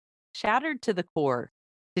Shattered to the Core.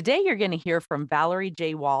 Today, you're going to hear from Valerie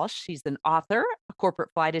J. Walsh. She's an author, a corporate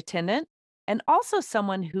flight attendant, and also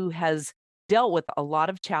someone who has dealt with a lot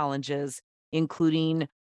of challenges, including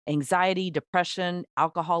anxiety, depression,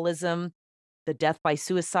 alcoholism, the death by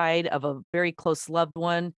suicide of a very close loved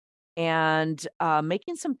one, and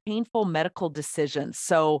making some painful medical decisions.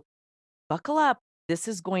 So, buckle up. This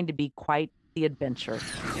is going to be quite the adventure.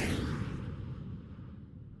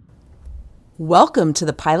 Welcome to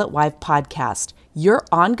the Pilot Wife Podcast, your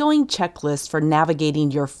ongoing checklist for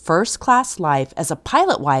navigating your first class life as a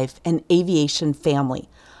pilot wife and aviation family.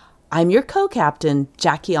 I'm your co-captain,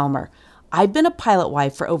 Jackie Elmer. I've been a pilot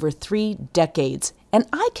wife for over 3 decades, and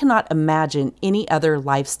I cannot imagine any other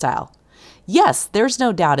lifestyle. Yes, there's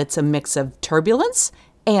no doubt it's a mix of turbulence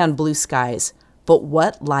and blue skies, but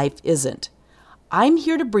what life isn't? I'm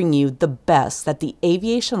here to bring you the best that the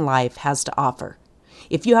aviation life has to offer.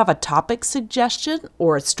 If you have a topic suggestion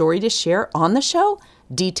or a story to share on the show,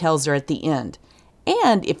 details are at the end.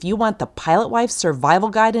 And if you want the Pilot Wife Survival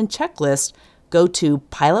Guide and Checklist, go to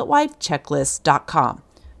pilotwifechecklist.com.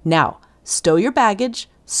 Now, stow your baggage,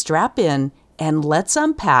 strap in, and let's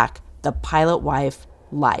unpack the Pilot Wife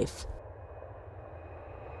life.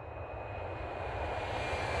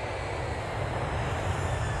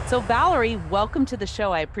 So, Valerie, welcome to the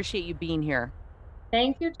show. I appreciate you being here.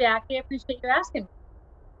 Thank you, Jackie. I appreciate you asking.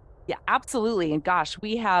 Yeah, absolutely. And gosh,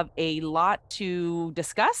 we have a lot to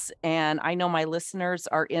discuss. And I know my listeners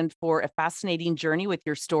are in for a fascinating journey with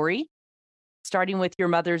your story, starting with your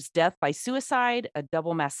mother's death by suicide, a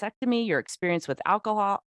double mastectomy, your experience with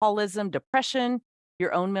alcoholism, depression,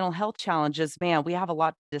 your own mental health challenges. Man, we have a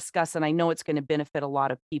lot to discuss, and I know it's going to benefit a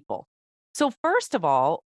lot of people. So, first of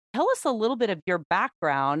all, tell us a little bit of your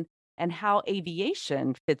background and how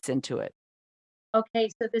aviation fits into it.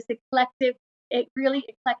 Okay, so this really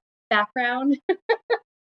eclectic background.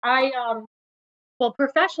 I well,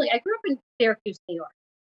 professionally, I grew up in Syracuse, New York,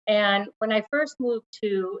 and when I first moved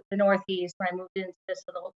to the Northeast, when I moved into this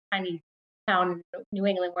little tiny town in New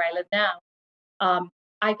England where I live now, um,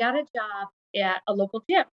 I got a job at a local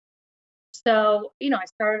gym. So, I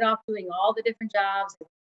started off doing all the different jobs, like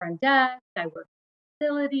front desk. I worked in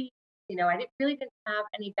facilities. I didn't have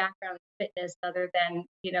any background in fitness other than,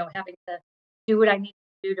 having to do what I need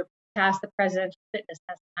to do to pass the presidential fitness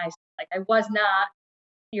test in high school. Like I was not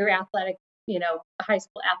your athletic, high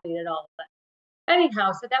school athlete at all. But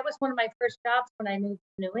anyhow, so that was one of my first jobs when I moved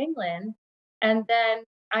to New England. And then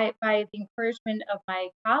by the encouragement of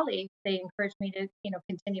my colleagues, they encouraged me to,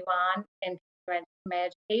 continue on and continue my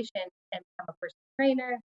education and become a personal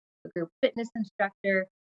trainer, a group fitness instructor.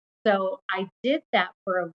 So I did that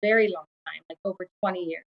for a very long time, like over 20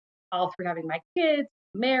 years, all through having my kids,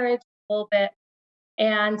 marriage, a little bit.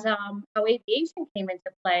 And how aviation came into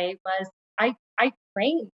play was I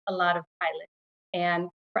trained a lot of pilots and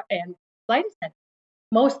flight attendants,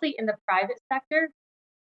 mostly in the private sector.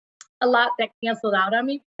 A lot that canceled out on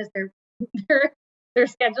me because their their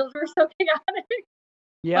schedules were so chaotic.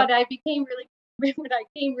 Yep. But I became really when I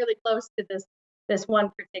came really close to this one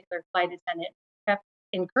particular flight attendant kept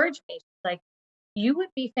encouraging me. She's like, "You would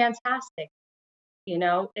be fantastic.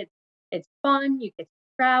 It's fun. You get to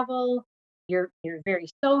travel. You're very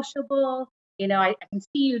sociable. I can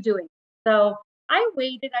see you doing it." So I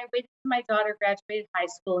waited till my daughter graduated high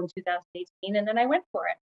school in 2018, and then I went for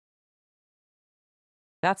it.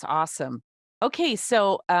 That's awesome. Okay,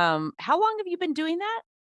 so, how long have you been doing that?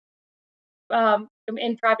 I'm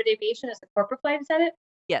in private aviation as a corporate flight attendant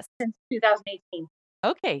Yes. since 2018.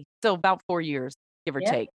 Okay, so about 4 years, give or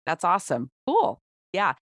Yeah. take. That's awesome. Cool.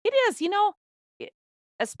 Yeah, it is, e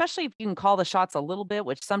especially if you can call the shots a little bit,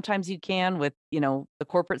 which sometimes you can with, the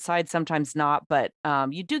corporate side, sometimes not, but,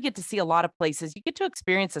 you do get to see a lot of places. You get to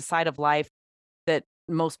experience a side of life that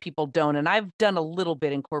most people don't, and I've done a little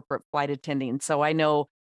bit in corporate flight attending, so I know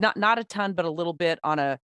not a ton, but a little bit on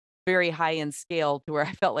a very high-end scale to where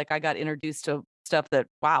I felt like I got introduced to stuff that,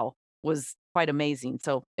 wow, was quite amazing,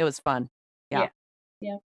 so it was fun. Yeah. Yeah.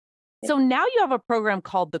 Yeah. So now you have a program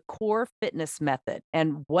called the Core Fitness Method,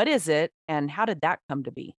 and what is it, and how did that come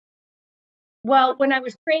to be? Well, when I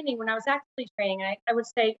was actually training, I would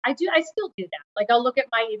say I still do that. Like I'll look at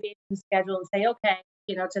my aviation schedule and say, okay,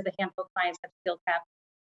 to the handful of clients I've still kept,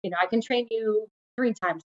 I can train you 3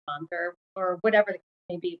 times a month or whatever the case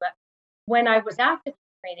may be. But when I was active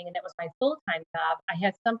training and that was my full-time job, I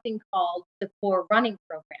had something called the Core Running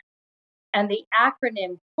Program. And the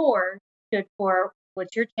acronym CORE stood for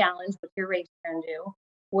what's your challenge, what's your race you're going to do,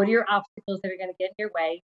 what are your obstacles that are going to get in your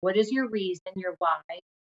way, what is your reason, your why,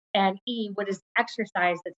 and E, what is the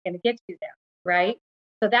exercise that's going to get you there, right?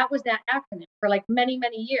 So that was that acronym for like many,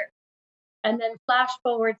 many years. And then flash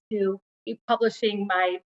forward to publishing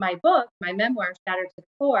my book, my memoir, Shattered to the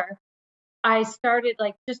Core. I started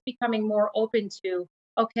like just becoming more open to,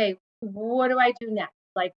 okay, what do I do next?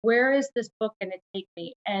 Like, where is this book going to take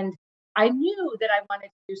me? And I knew that I wanted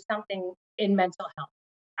to do something in mental health.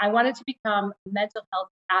 I wanted to become a mental health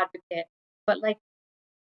advocate, but like,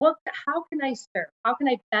 how can I serve? How can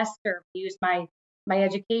I best serve? Use my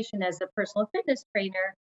education as a personal fitness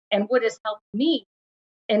trainer and what has helped me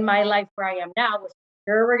in my life where I am now, which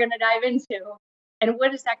sure we're going to dive into, and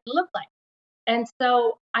what does that look like? And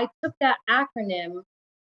so I took that acronym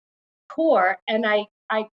CORE and I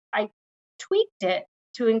tweaked it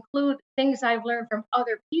to include things I've learned from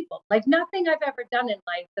other people. Like nothing I've ever done in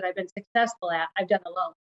life that I've been successful at, I've done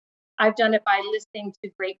alone. I've done it by listening to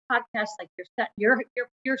great podcasts like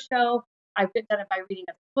your show. I've done it by reading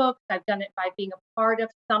a book. I've done it by being a part of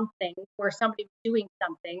something where somebody was doing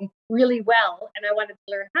something really well, and I wanted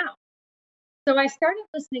to learn how. So I started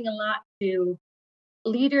listening a lot to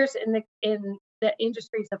leaders in the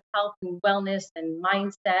industries of health and wellness and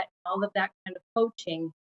mindset, all of that kind of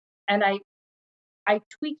coaching, and I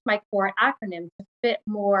tweaked my CORE acronym to fit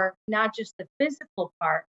more not just the physical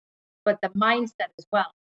part, but the mindset as well.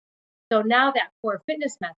 So now that core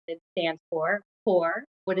fitness method stands for core.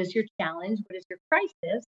 What is your challenge? What is your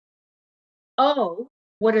crisis? O,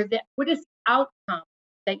 what is the outcome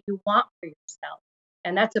that you want for yourself?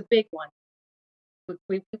 And that's a big one.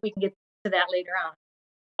 We can get to that later on.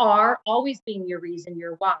 R, always being your reason,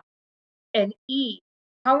 your why. And E,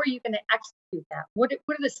 how are you going to execute that? What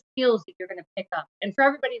are the skills that you're going to pick up? And for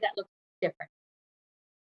everybody, that looks different.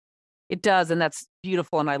 It does, and that's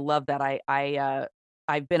beautiful, and I love that.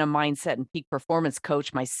 I've been a mindset and peak performance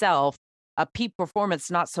coach myself. A peak performance,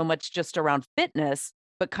 not so much just around fitness,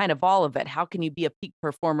 but kind of all of it. How can you be a peak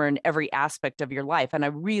performer in every aspect of your life? And I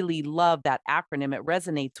really love that acronym. It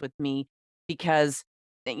resonates with me because,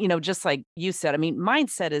 just like you said, I mean,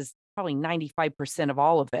 mindset is probably 95% of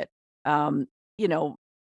all of it. You know,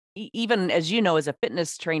 even as you know, as a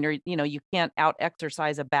fitness trainer, you can't out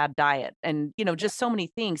exercise a bad diet and, just so many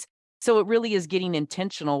things. So it really is getting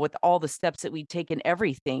intentional with all the steps that we take in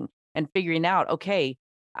everything and figuring out, okay,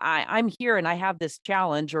 I'm here and I have this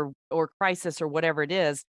challenge or crisis or whatever it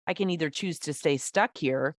is. I can either choose to stay stuck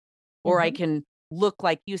here or I Mm-hmm. can look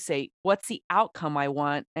like you say, what's the outcome I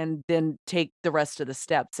want? And then take the rest of the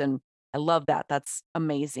steps. And I love that. That's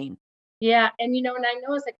amazing. Yeah, and and I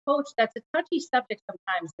know as a coach, that's a touchy subject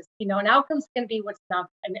sometimes. Because an outcome's going to be what's not,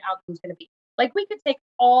 an outcome's going to be. Like we could take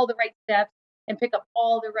all the right steps and pick up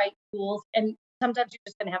all the right tools, and sometimes you're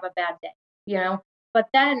just going to have a bad day. But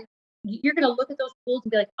then you're going to look at those tools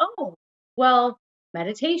and be like, oh, well,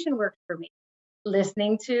 meditation works for me.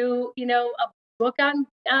 Listening to a book on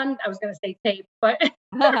I was going to say tape, but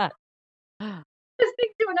listening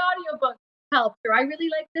to an audiobook helps, or I really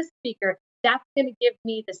like this speaker. That's going to give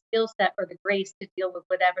me the skill set or the grace to deal with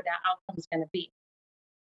whatever that outcome is going to be.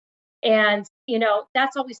 And,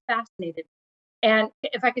 that's always fascinated. And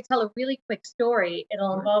if I could tell a really quick story,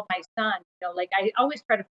 it'll involve my son. Like I always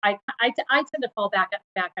try to, I tend to fall back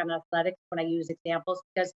on athletics when I use examples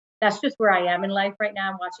because that's just where I am in life right now.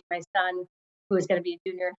 I'm watching my son, who is going to be a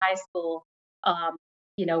junior in high school,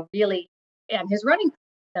 really, and his running.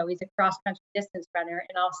 So he's a cross country distance runner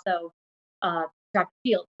and also track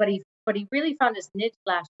field. But he really found his niche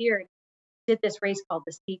last year and did this race called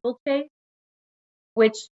the steeplechase,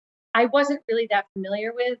 which I wasn't really that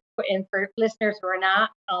familiar with. And for listeners who are not,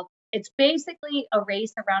 it's basically a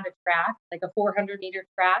race around a track, like a 400-meter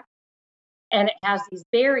track. And it has these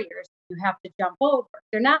barriers you have to jump over.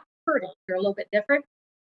 They're not hurdles, they're a little bit different.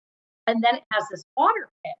 And then it has this water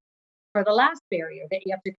pit for the last barrier that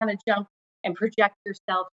you have to kind of jump and project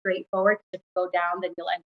yourself straight forward. If you go down, then you'll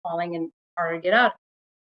end up falling and harder to get out.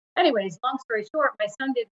 Anyways, long story short, my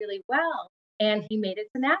son did really well and he made it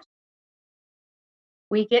to nationals.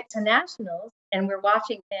 We get to nationals and we're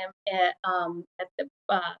watching him at the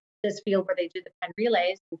this field where they do the Penn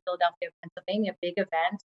Relays in Philadelphia, Pennsylvania, big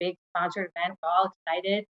event, big sponsored event. We're all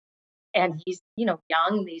excited. And he's,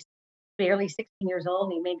 young, he's barely 16 years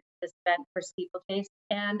old, and he made this event for steeplechase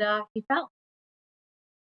and he fell.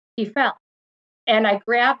 He fell. And I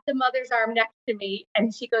grabbed the mother's arm next to me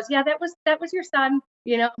and she goes, yeah, that was your son.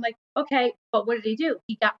 I'm like, okay, but what did he do?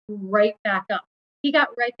 He got right back up. He got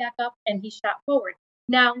right back up and he shot forward.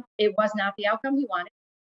 Now, it was not the outcome he wanted.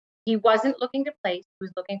 He wasn't looking to place. He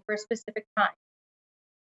was looking for a specific time.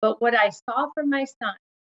 But what I saw from my son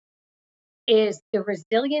is the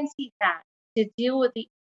resilience he had to deal with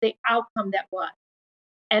the outcome that was.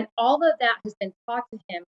 And all of that has been taught to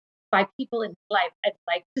him by people in his life. I'd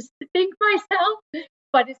like to think myself,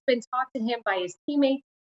 but it's been taught to him by his teammates,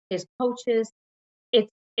 his coaches.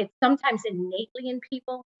 It's sometimes innately in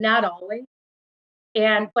people, not always,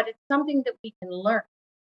 but it's something that we can learn.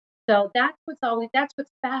 So that's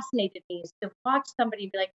what's fascinated me, is to watch somebody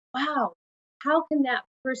be like, wow, how can that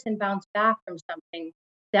person bounce back from something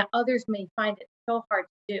that others may find it so hard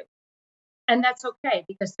to do? And that's okay,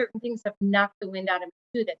 because certain things have knocked the wind out of me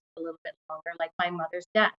too, that's a little bit longer, like my mother's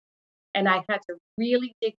death. And I had to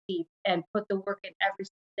really dig deep and put the work in every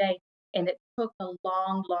single day. And it took a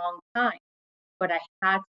long, long time, but I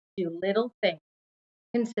had to do little things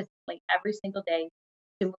consistently every single day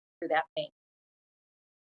to move through that pain.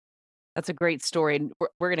 That's a great story, and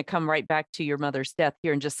we're gonna come right back to your mother's death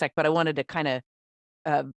here in just a sec, but I wanted to kinda,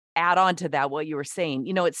 uh, add on to that, what you were saying.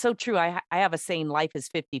 You know, it's so true. I have a saying, "Life is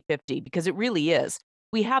 50-50," because it really is.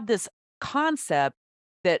 We have this concept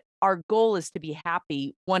that our goal is to be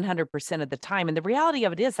happy 100% of the time, and the reality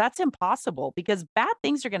of it is that's impossible because bad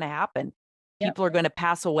things are gonna happen. Yep. People are gonna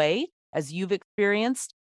pass away, as you've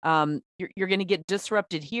experienced. You're gonna get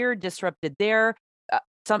disrupted here, disrupted there,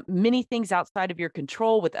 some many things outside of your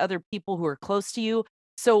control with other people who are close to you.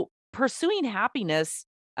 So pursuing happiness,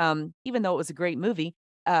 even though it was a great movie,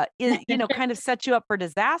 kind of sets you up for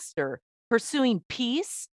disaster. Pursuing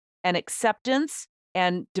peace and acceptance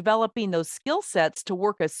and developing those skill sets to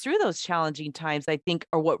work us through those challenging times, I think,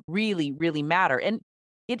 are what really, really matter. And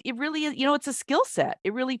it really is, it's a skill set.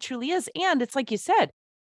 It really truly is. And it's like you said,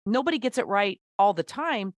 nobody gets it right all the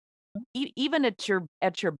time. Even at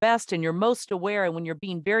your best and you're most aware, and when you're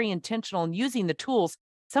being very intentional and using the tools,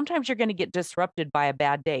 sometimes you're going to get disrupted by a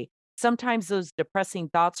bad day. Sometimes those depressing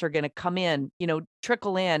thoughts are going to come in,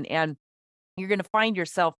 trickle in, and you're going to find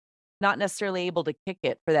yourself not necessarily able to kick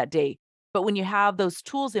it for that day. But when you have those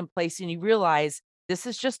tools in place and you realize this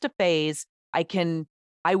is just a phase, can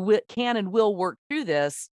and will work through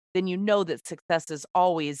this, then you know that success is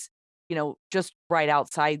always, just right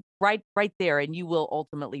outside, right there, and you will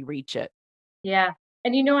ultimately reach it. Yeah.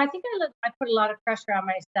 And I think I put a lot of pressure on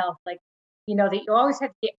myself, like, that you always have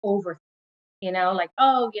to get over, like,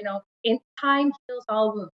 oh, in time heals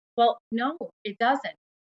all wounds. Well, no, it doesn't.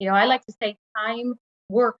 I like to say time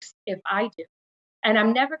works if I do. And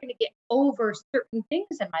I'm never going to get over certain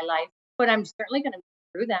things in my life, but I'm certainly going to move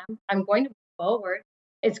through them. I'm going to move forward.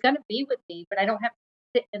 It's going to be with me, but I don't have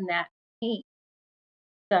to sit in that pain.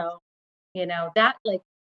 So, that, like,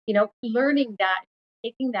 learning that,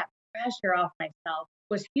 taking that pressure off myself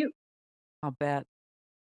was huge. I'll bet.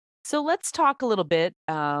 So let's talk a little bit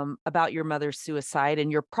about your mother's suicide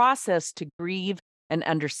and your process to grieve and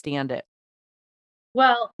understand it.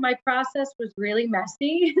 Well, my process was really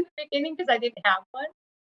messy in the beginning because I didn't have one.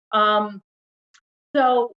 Um,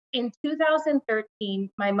 so in 2013,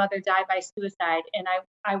 my mother died by suicide. And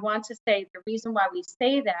I want to say the reason why we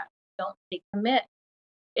say that, don't say commit,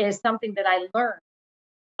 is something that I learned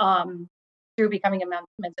um, through becoming a mental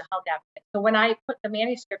health advocate. So when I put the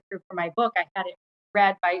manuscript through for my book, I had it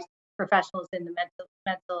read by professionals in the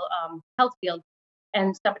mental health field,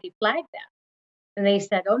 and somebody flagged that, and they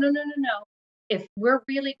said, "Oh, no, no, no, no! If we're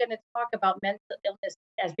really going to talk about mental illness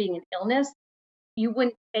as being an illness, you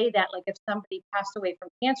wouldn't say that. Like if somebody passed away from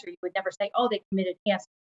cancer, you would never say, oh, they committed cancer,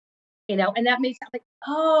 And that makes it like,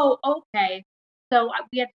 oh, okay." So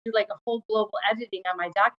we had to do like a whole global editing on my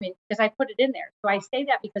document because I put it in there. So I say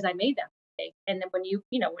that because I made that mistake. And then when you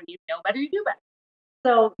know better, you do better.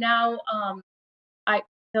 So now, I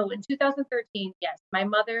so in 2013, yes, my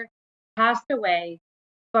mother passed away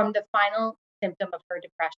from the final symptom of her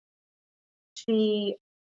depression. She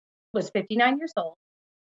was 59 years old.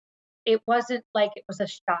 It wasn't like it was a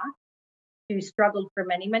shock. She struggled for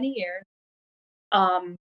many, many years.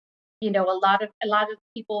 Um, a lot of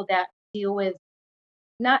people that deal with,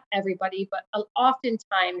 not everybody, but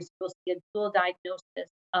oftentimes you'll see a dual diagnosis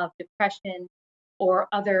of depression or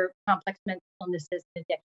other complex mental illnesses and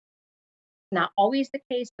addiction. Not always the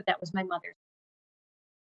case, but that was my mother's.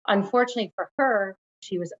 Unfortunately for her,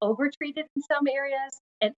 she was overtreated in some areas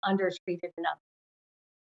and undertreated in others.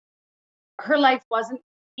 Her life wasn't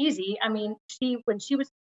easy. I mean, when she was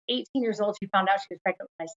 18 years old, she found out she was pregnant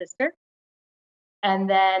with my sister, and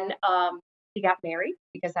then she got married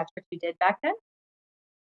because that's what she did back then.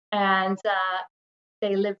 And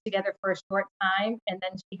they lived together for a short time, and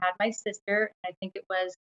then she had my sister. I think it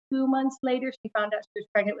was 2 months later she found out she was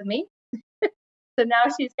pregnant with me. So now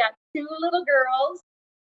she's got two little girls,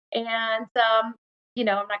 and I'm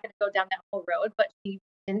not going to go down that whole road, but she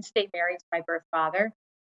didn't stay married to my birth father,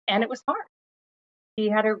 and it was hard. She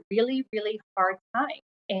had a really, really hard time.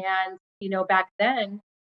 And, back then,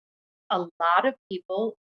 a lot of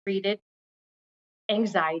people treated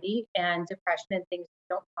anxiety and depression and things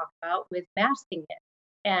we don't talk about with masking it.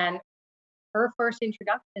 And her first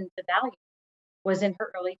introduction to value was in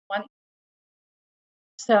her early 20s.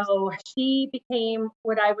 So she became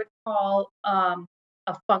what I would call a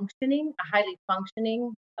highly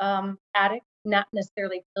functioning addict, not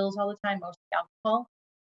necessarily pills all the time, mostly alcohol.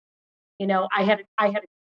 You know, I had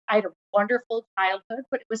a wonderful childhood,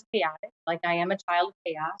 but it was chaotic. Like I am a child of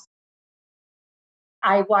chaos.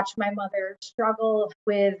 I watched my mother struggle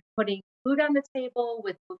with putting food on the table,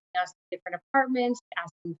 with moving us to different apartments,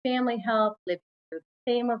 asking family help, living through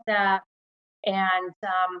the shame of that, and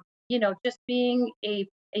just being a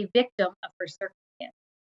victim of her circumstance.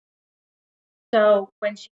 So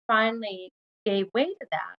when she finally gave way to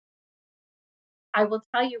that, I will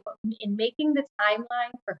tell you what, in making the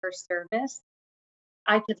timeline for her service,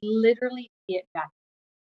 I could literally see it back.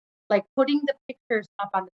 Like putting the pictures up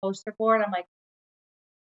on the poster board, I'm like,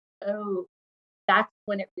 oh, that's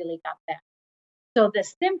when it really got bad. So the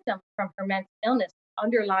symptoms from her mental illness,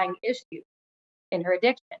 underlying issue in her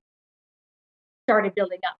addiction, started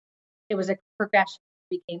building up. It was a progression.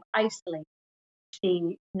 She became isolated.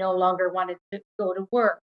 She no longer wanted to go to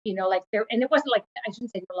work, and it wasn't like, I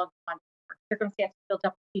shouldn't say no longer wanted to work. Circumstances built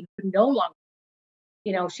up. She could no longer,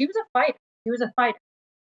 she was a fighter. She was a fighter.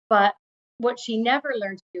 But what she never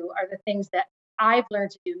learned to do are the things that I've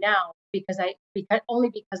learned to do now because I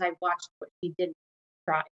watched what she didn't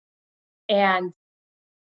try. And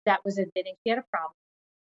that was admitting she had a problem.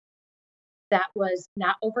 That was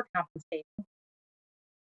not overcompensating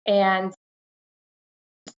and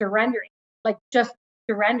surrendering, like just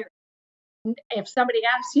surrendering. If somebody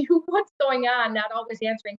asks you what's going on, not always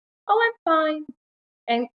answering, oh, I'm fine.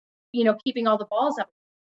 And, keeping all the balls up.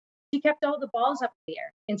 She kept all the balls up in the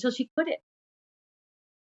air until she couldn't.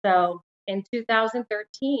 So in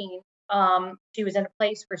 2013, she was in a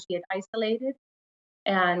place where she had isolated.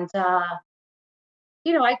 And, I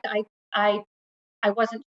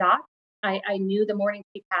wasn't shocked. I knew the morning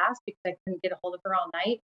she passed because I couldn't get a hold of her all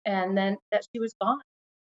night, and then that she was gone.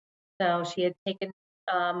 So she had taken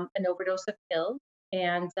an overdose of pills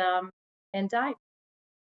and died.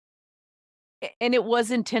 And it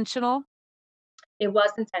was intentional? It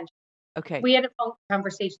was intentional. Okay. We had a phone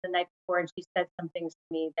conversation the night before, and she said some things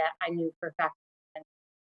to me that I knew for a fact.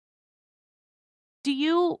 Do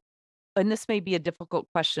you, and this may be a difficult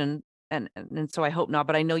question, and so I hope not,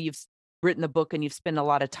 but I know you've written the book and you've spent a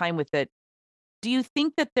lot of time with it. Do you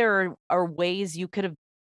think that there are ways you could have,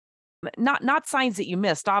 not signs that you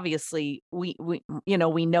missed, obviously, we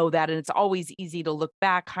know that, and it's always easy to look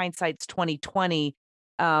back, hindsight's 2020.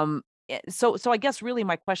 So I guess really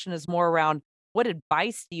my question is more around what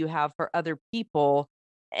advice do you have for other people?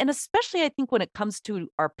 And especially I think when it comes to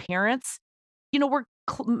our parents,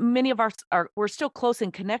 many of us we're still close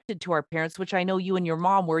and connected to our parents, which I know you and your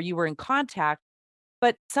mom where you were in contact,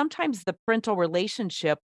 but sometimes the parental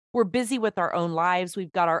relationship, we're busy with our own lives,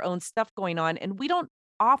 we've got our own stuff going on, and we don't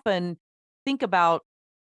often think about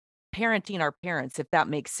parenting our parents, if that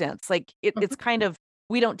makes sense. Like, it's Mhm. kind of,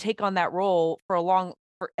 we don't take on that role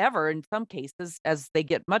forever in some cases as they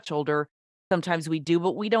get much older. Sometimes we do,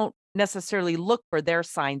 but we don't necessarily look for their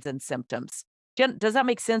signs and symptoms. Does that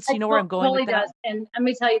make sense? Do you know where I'm going with Totally that? does. And let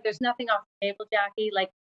me tell you, there's nothing off the table, Jackie.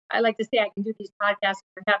 Like I like to say, I can do these podcasts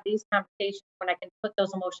or have these conversations when I can put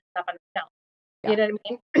those emotions up on the shelf. Yeah. You know what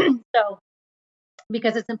I mean? So,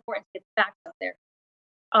 because it's important to get the facts out there.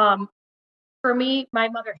 For me, my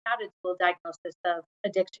mother had a dual diagnosis of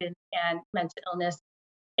addiction and mental illness.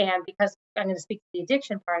 And because I'm going to speak to the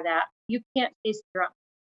addiction part of that, you can't taste drunk.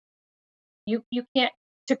 You can't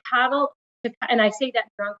to coddle and I say that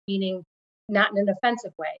drunk meaning not in an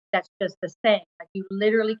offensive way. That's just the saying. Like you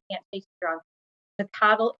literally can't taste drunk. To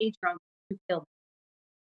coddle a drunk to kill them.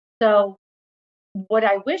 So what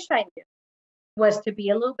I wish I knew was to be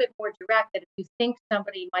a little bit more direct that if you think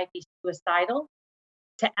somebody might be suicidal,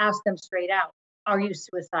 to ask them straight out, are you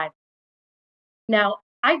suicidal? Now,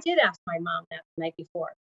 I did ask my mom that the night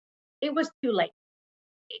before. It was too late.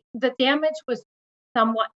 The damage was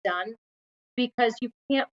somewhat done because you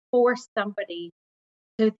can't force somebody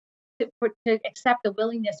to, to accept a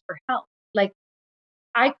willingness for help. Like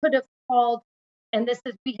I could have called, and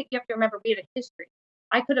you have to remember, we had a history.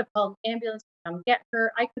 I could have called an ambulance to come get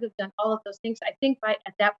her. I could have done all of those things. I think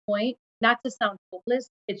at that point, not to sound hopeless,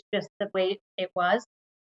 it's just the way it was.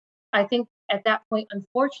 I think at that point,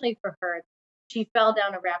 unfortunately for her, she fell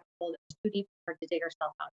down a rabbit hole that was too deep for her to dig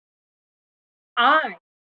herself out. I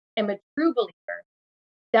am a true believer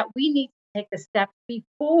that we need to take the step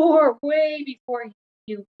way before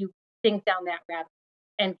you think down that rabbit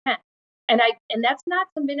hole and can. And that's not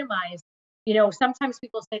to minimize. Sometimes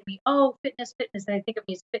people say to me, "Oh, fitness," and I think of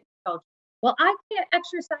me as fitness coach. well, I can't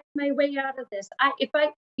exercise my way out of this.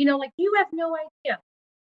 Like you have no idea.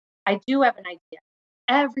 I do have an idea.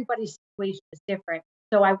 Everybody's situation is different.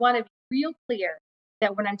 So I want to be real clear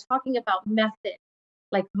that when I'm talking about method,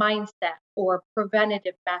 like mindset or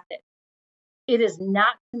preventative method, it is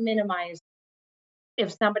not to minimize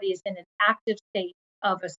if somebody is in an active state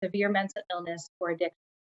of a severe mental illness or addiction.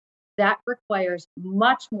 That requires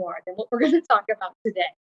much more than what we're going to talk about today.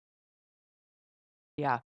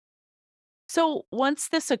 Yeah. So once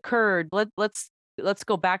this occurred, let's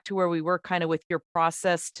go back to where we were kind of with your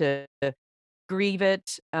process to grieve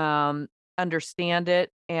it, understand it,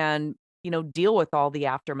 and deal with all the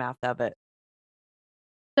aftermath of it.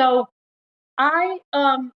 So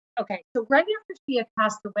okay, so right after she had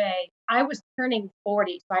passed away, I was turning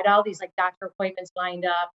 40. So I had all these like doctor appointments lined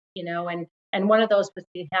up, and one of those was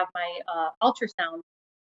to have my ultrasound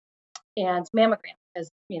and mammogram, because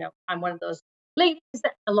I'm one of those ladies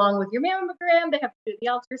that, along with your mammogram, they have to do the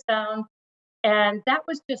ultrasound. And that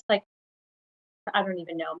was just like, I don't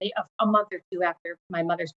even know, maybe a month or two after my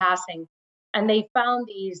mother's passing. And they found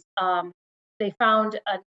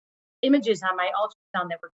images on my ultrasound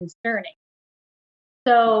that were concerning.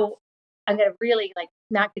 So I'm going to really like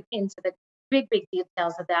not get into the big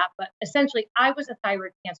details of that, but essentially I was a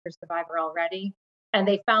thyroid cancer survivor already, and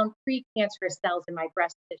they found precancerous cells in my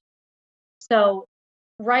breast tissue. So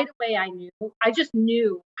right away I just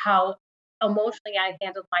knew how emotionally I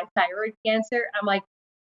handled my thyroid cancer. I'm like,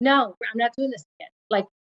 no, I'm not doing this again. Like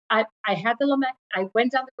I had I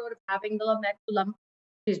went down the road of having the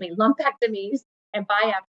lumpectomies and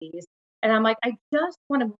biopsies. And I'm like, I just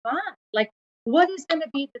want to move on. Like, what is going to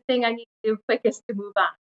be the thing I need to do quickest to move on?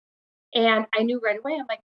 And I knew right away, I'm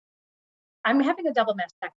like, I'm having a double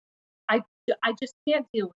mastectomy. I just can't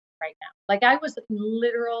deal with it right now. Like I was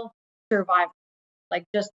literal survival, like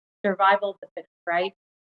just survival of the fittest, right?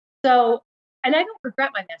 So, and I don't regret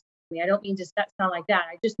my mastectomy. I don't mean to sound like that.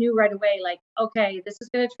 I just knew right away, like, okay, this is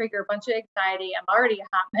going to trigger a bunch of anxiety. I'm already a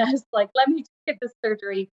hot mess. Like, let me get this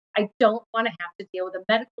surgery. I don't want to have to deal with a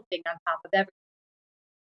medical thing on top of everything.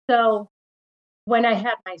 So when I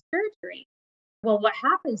had my surgery, well, what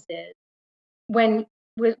happens is when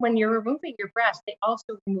you're removing your breast, they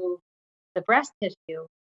also remove the breast tissue,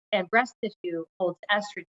 and breast tissue holds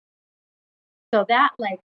estrogen. So that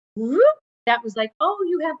like, whoop, that was like, oh,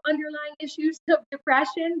 you have underlying issues of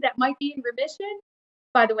depression that might be in remission.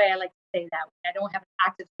 By the way, I like to say that I don't have an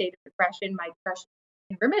active state of depression. My depression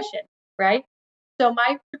is in remission, right? So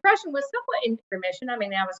my depression was somewhat in remission. I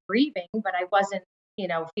mean, I was grieving, but I wasn't,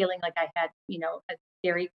 feeling like I had, a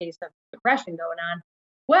scary case of depression going on.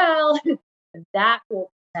 Well, that will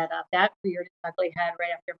set up, that reared its ugly head right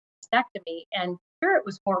after mastectomy. And sure, it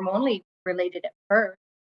was hormonally related at first,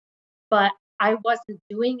 but I wasn't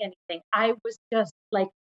doing anything. I was just like,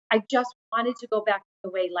 I just wanted to go back to the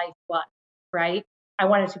way life was, right? I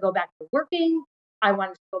wanted to go back to working. I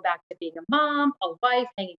wanted to go back to being a mom, a wife,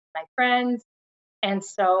 hanging with my friends. And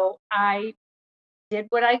so I did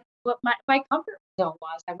what my comfort zone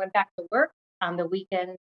was. I went back to work on the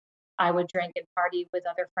weekend. I would drink and party with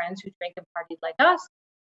other friends who drank and partied like us.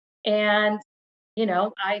 And,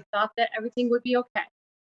 I thought that everything would be okay.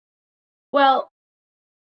 Well,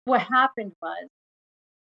 what happened was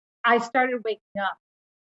I started waking up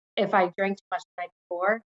if I drank too much the night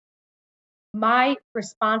before. My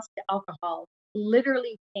response to alcohol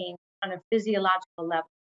literally came on a physiological level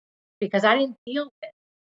because I didn't deal with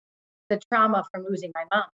the trauma from losing my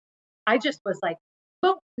mom. I just was like,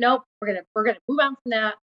 boom, nope, we're gonna move on from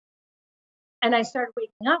that. And I started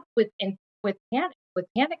waking up with panic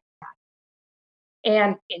attacks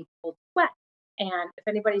and in cold sweat. And if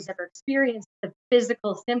anybody's ever experienced the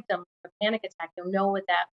physical symptoms of a panic attack, you'll know what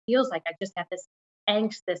that feels like. I just had this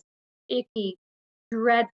angst, this icky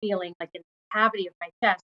dread feeling like in the cavity of my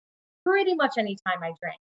chest pretty much any time I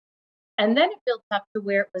drank. And then it built up to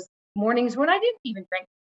where it was mornings when I didn't even drink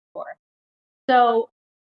before. So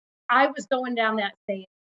I was going down that same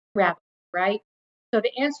rabbit, right? So to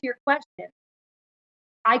answer your question,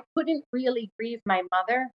 I couldn't really grieve my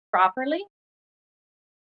mother properly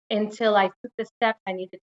until I took the steps I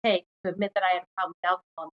needed to take to admit that I had a problem with alcohol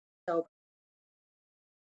and sober.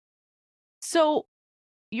 So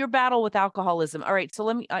your battle with alcoholism. All right.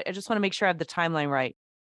 So I just want to make sure I have the timeline right.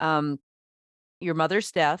 Um, your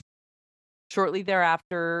mother's death. Shortly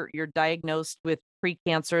thereafter, you're diagnosed with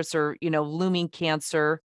precancerous or, looming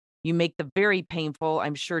cancer. You make the very painful,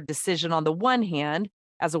 I'm sure, decision on the one hand,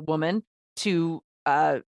 as a woman, to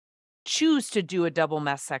choose to do a double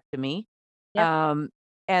mastectomy, Yep. um,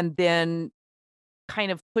 and then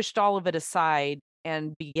kind of pushed all of it aside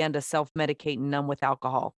and began to self-medicate and numb with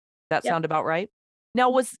alcohol. That Yep. sound about right?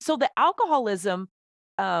 Now so the alcoholism,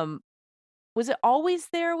 um, was it always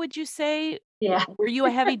there, would you say? Yeah. Were you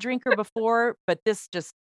a heavy drinker before, but this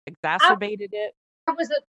just I, exacerbated it? I was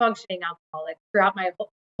a functioning alcoholic throughout my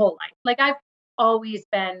whole life. Like I've always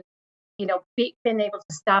been, been able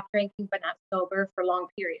to stop drinking, but not sober for long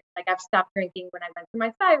periods. Like I've stopped drinking when I went through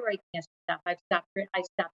my thyroid cancer stuff. I stopped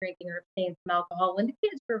drinking or abstained from alcohol when the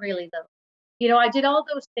kids were really little. I did all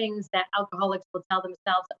those things that alcoholics will tell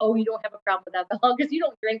themselves, oh, you don't have a problem with alcohol because you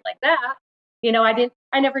don't drink like that.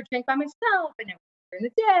 I never drink by myself. I never during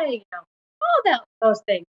the day, those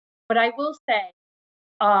things. But I will say,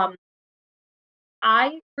 um,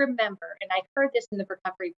 I remember, and I heard this in the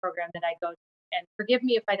recovery program that I go to, and forgive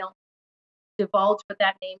me if I don't divulge what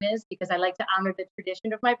that name is because I like to honor the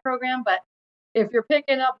tradition of my program. But if you're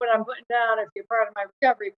picking up what I'm putting down, if you're part of my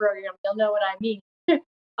recovery program, you'll know what I mean.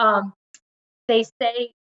 um, they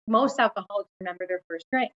say most alcoholics remember their first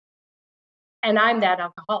drink, and I'm that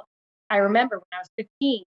alcoholic. I remember when I was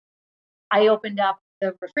 15, I opened up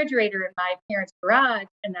the refrigerator in my parents' garage,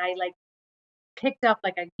 and I picked up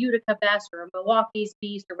like a Utica Best or a Milwaukee's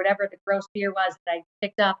Beast or whatever the gross beer was that I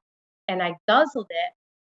picked up, and I guzzled it.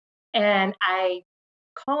 And I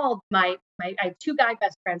called I had two guy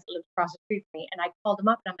best friends that lived across the street from me, and I called them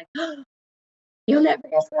up and I'm like, oh, you'll never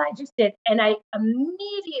guess what I just did. And I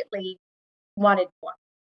immediately wanted more.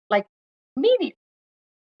 Like immediately.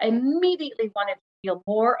 I immediately wanted to feel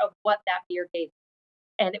more of what that beer gave me.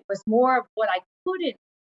 And it was more of what I couldn't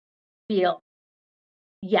feel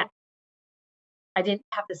yet. I didn't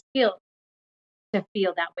have the skill to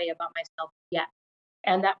feel that way about myself yet.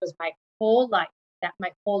 And that was my whole life.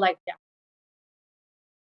 My whole life. Yeah.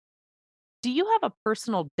 Do you have a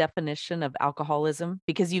personal definition of alcoholism?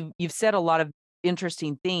 Because you've said a lot of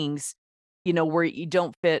interesting things, where you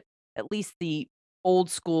don't fit at least the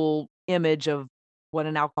old school image of what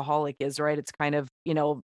an alcoholic is, right? It's kind of,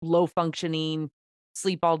 low functioning,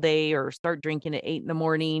 sleep all day or start drinking at 8 in the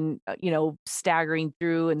morning, staggering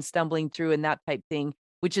through and stumbling through and that type thing,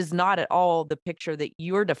 which is not at all the picture that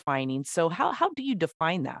you're defining. So how do you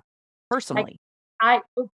define that Like personally? I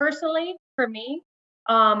personally, for me,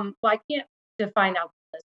 well, I can't define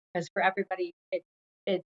alcoholism because for everybody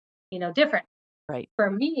it's different. Right.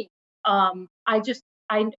 For me, I just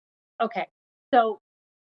I okay. So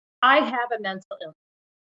I have a mental illness.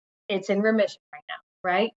 It's in remission right now,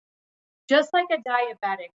 right? Just like a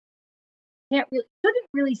diabetic couldn't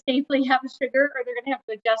really safely have sugar or they're gonna have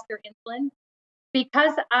to adjust their insulin.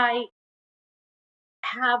 Because I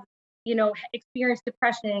have, experienced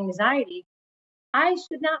depression and anxiety, I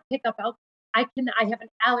should not pick up alcohol. I have an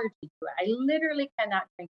allergy to it. I literally cannot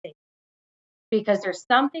drink safely because there's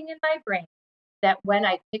something in my brain that when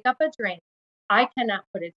I pick up a drink, I cannot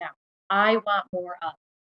put it down. I want more of.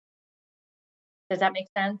 Does that make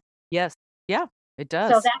sense? Yes. Yeah, it So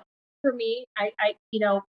does. that for me,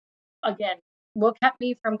 again, what kept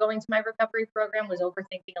me from going to my recovery program was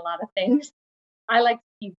overthinking a lot of things. I like to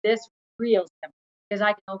keep this real simple because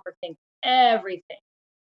I can overthink everything.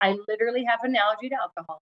 I literally have an allergy to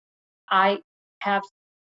alcohol. I have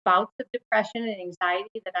bouts of depression and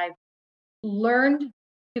anxiety that I've learned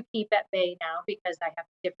to keep at bay now because I have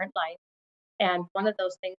a different life. And one of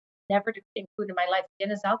those things never to include in my life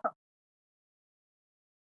again is alcohol.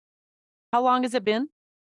 How long has it been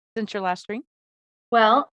since your last drink?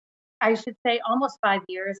 Well, I should say almost 5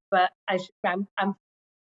 years, but I'm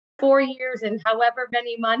 4 years and however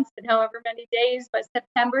many months and however many days, but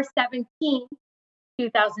September 17th,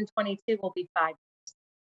 2022 will be 5 years.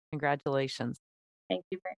 Congratulations. Thank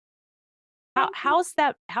you very How much.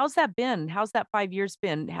 how's that been? How's that 5 years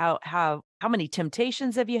been? How many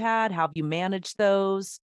temptations have you had? How have you managed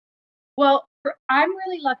those? Well, I'm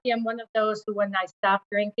really lucky. I'm one of those who, when I stopped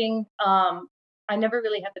drinking, I never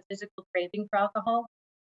really had the physical craving for alcohol.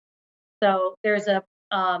 So there's a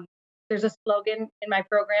slogan in my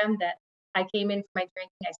program that I came in for my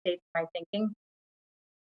drinking, I stayed for my thinking,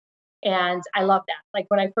 and I love that. Like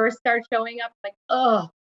when I first started showing up, like, oh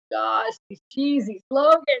gosh, these cheesy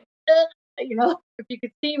slogans. If you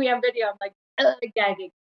could see me on video, I'm like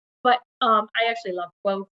gagging. But I actually love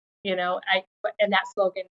quotes. And that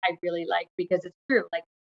slogan I really like because it's true. Like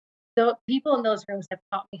the people in those rooms have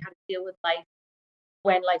taught me how to deal with life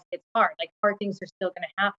when life gets hard. Like hard things are still going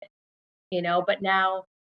to happen, but now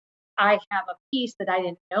I have a piece that I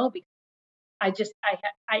didn't know because I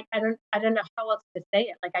don't know how else to say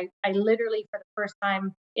it. Like I literally for the first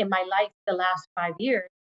time in my life the last 5 years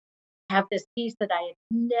have this piece that I had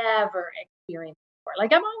never experienced before.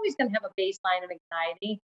 Like I'm always going to have a baseline of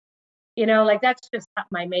anxiety, like that's just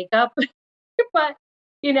my makeup. But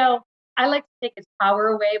you know, I like to take its power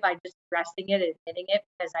away by just addressing it, admitting it,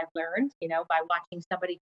 because I've learned, by watching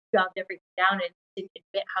somebody shove everything down and didn't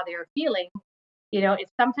admit how they were feeling. If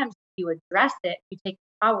sometimes you address it, you take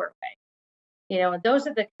the power away. And those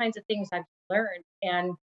are the kinds of things I've learned.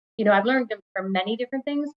 And, I've learned them from many different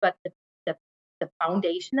things, but the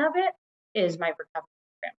foundation of it is my recovery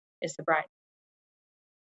program, is sobriety.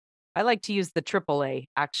 I like to use the AAA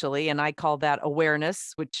actually, and I call that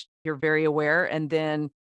awareness, which you're very aware, and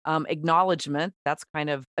then acknowledgement. That's kind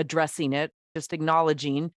of addressing it, just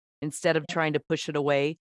acknowledging instead of trying to push it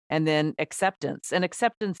away. And then acceptance. And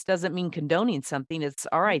acceptance doesn't mean condoning something. It's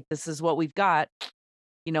all right, this is what we've got.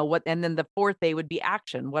 What, and then the fourth A would be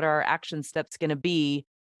action. What are our action steps going to be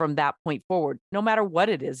from that point forward, no matter what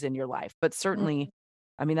it is in your life? But certainly,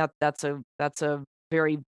 I mean, that's a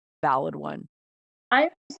very valid one. I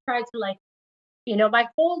always tried to my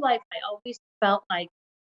whole life, I always felt like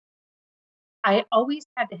I always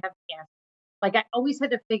had to have the answer. Like I always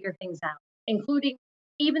had to figure things out, including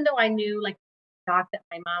even though I knew shocked that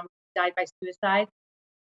my mom died by suicide.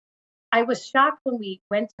 I was shocked when we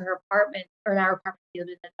went to her apartment or in our apartment, we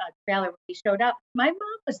lived in a trailer when we showed up. My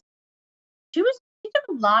mom she took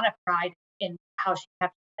a lot of pride in how she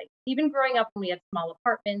kept life. Even growing up when we had small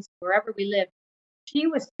apartments, wherever we lived, she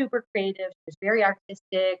was super creative. She was very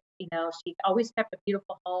artistic. She always kept a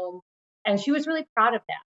beautiful home. And she was really proud of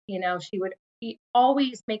that. She would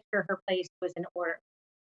always make sure her place was in order.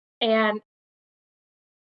 And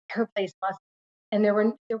her place wasn't. And there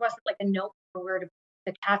wasn't a note for where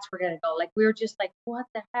the cats were gonna go. We were just like, what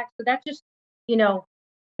the heck? So that just,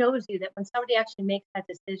 shows you that when somebody actually makes that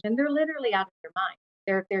decision, they're literally out of their mind.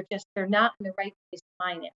 They're not in the right place of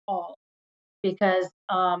mind at all. Because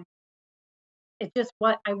it's just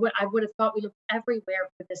what I would have thought we looked everywhere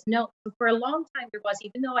for this note. So for a long time there was,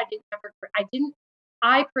 even though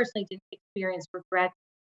I personally didn't experience regret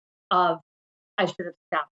of I should have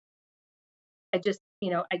stopped. I just,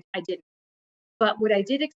 I didn't. But what I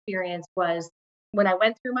did experience was when I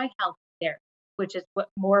went through my health care, which is what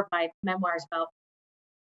more of my memoirs about.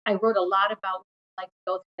 I wrote a lot about to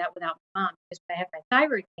go through that without my mom, because when I had my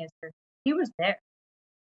thyroid cancer, he was there.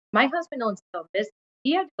 My husband owns his own business.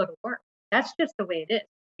 He had to go to work. That's just the way it is.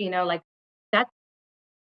 That,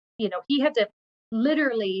 he had to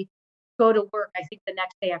literally go to work, I think the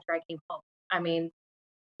next day after I came home. I mean,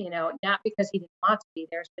 not because he didn't want to be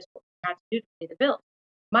there, it's just what we had to do to pay the bills.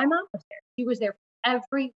 My mom was there. She was there for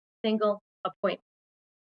every single appointment.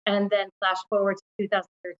 And then flash forward to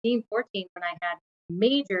 2013, 14, when I had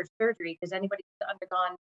major surgery, because anybody who's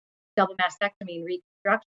undergone double mastectomy and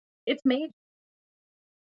reconstruction, it's major.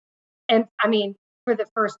 And I mean, for the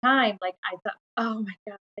first time, I thought, oh my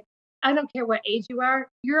God, I don't care what age you are,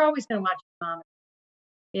 you're always going to watch your mama.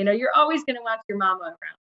 You're always going to watch your mama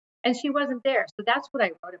around. And she wasn't there. So that's what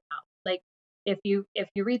I wrote about. If you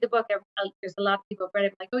read the book, there's a lot of people who've read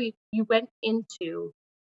it, oh, you went into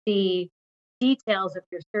the details of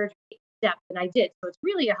your surgery depth, and I did. So it's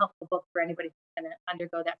really a helpful book for anybody who's going to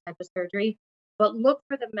undergo that type of surgery. But look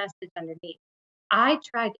for the message underneath. I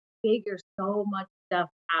tried to figure so much stuff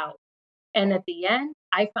out. And at the end,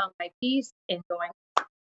 I found my peace in going,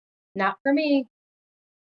 not for me.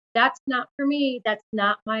 That's not for me. That's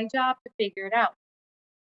not my job to figure it out.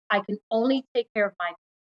 I can only take care of my.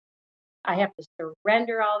 I have to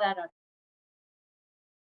surrender all that.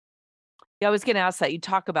 Yeah, I was going to ask that. You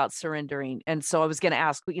talk about surrendering. And so I was going to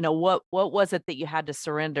ask, what was it that you had to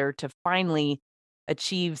surrender to finally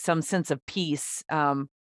achieve some sense of peace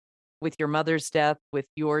with your mother's death, with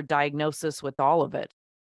your diagnosis, with all of it?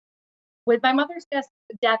 With my mother's death,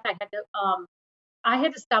 I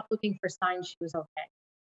had to stop looking for signs she was okay.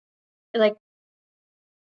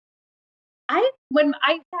 I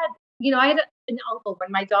had an uncle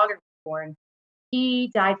when my daughter was born. He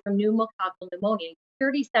died from pneumococcal pneumonia.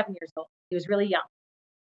 37 years old. He was really young.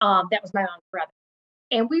 That was my mom's brother.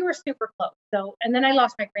 And we were super close. So, and then I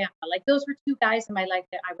lost my grandpa. Those were two guys in my life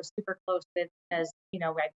that I was super close with, because, I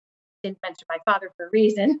didn't mention my father for a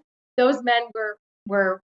reason. Those men were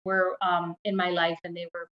in my life, and they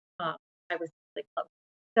were, I was really close.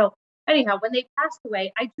 So anyhow, when they passed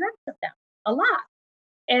away, I dreamt of them a lot.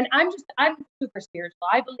 And I'm super spiritual.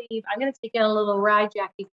 I believe I'm going to take in a little ride,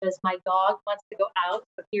 Jackie, because my dog wants to go out.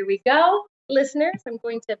 So here we go, listeners. I'm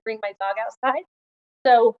going to bring my dog outside.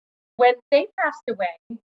 So when they passed away,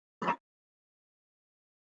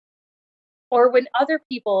 or when other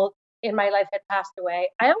people in my life had passed away,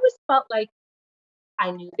 I always felt like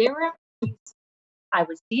I knew they were at peace. I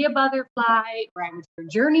would see a butterfly, or I would hear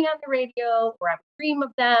Journey on the radio, or I would dream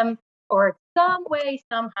of them, or some way,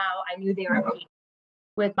 somehow, I knew they were at peace.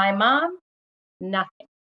 With my mom, nothing.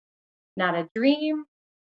 Not a dream,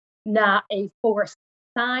 not a forced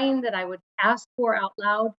sign that I would ask for out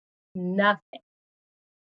loud, nothing.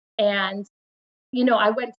 And, I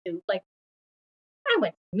went to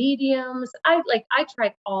mediums. I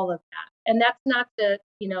tried all of that. And that's not to,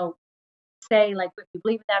 say like if you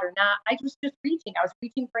believe in that or not. I was just reaching. I was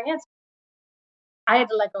reaching for answers. I had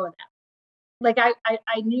to let go of that. Like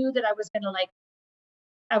I knew that I was gonna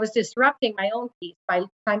I was disrupting my own peace by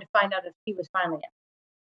trying to find out if he was finally it.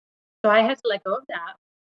 So I had to let go of that.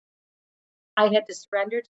 I had to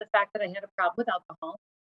surrender to the fact that I had a problem with alcohol.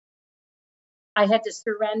 I had to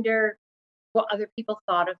surrender what other people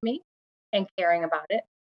thought of me and caring about it.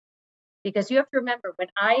 Because you have to remember when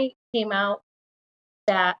I came out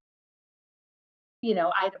that,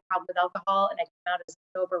 I had a problem with alcohol and I came out as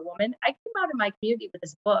a sober woman, I came out in my community with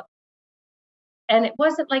this book. And it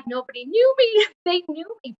wasn't like nobody knew me. They knew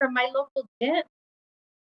me from my local gym.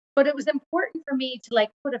 But it was important for me to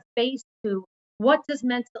put a face to what does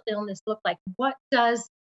mental illness look like? What does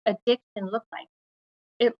addiction look like?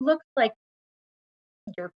 It looks like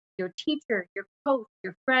your teacher, your coach,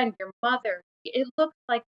 your friend, your mother. It looks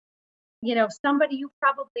like, somebody you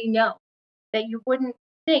probably know that you wouldn't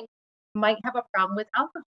think might have a problem with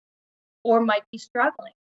alcohol or might be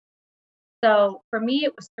struggling. So for me,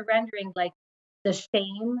 it was surrendering the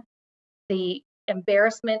shame, the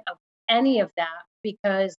embarrassment of any of that,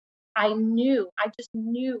 because I just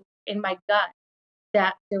knew in my gut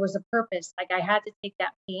that there was a purpose. Like I had to take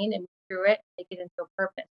that pain and move through it, make it into a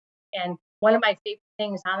purpose. And one of my favorite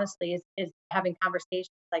things, honestly, is having conversations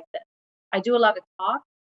like this. I do a lot of talk,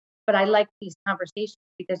 but I like these conversations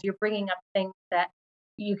because you're bringing up things that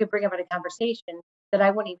you could bring up in a conversation that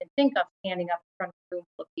I wouldn't even think of standing up in front of a room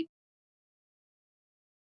full of people.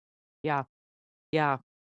 Yeah. Yeah.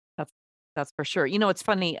 That's that's for sure. It's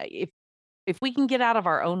funny, if we can get out of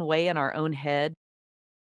our own way in our own head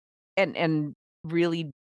and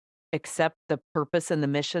really accept the purpose and the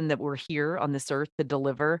mission that we're here on this earth to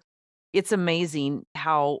deliver, it's amazing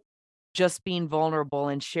how just being vulnerable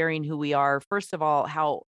and sharing who we are, first of all,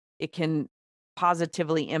 how it can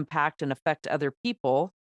positively impact and affect other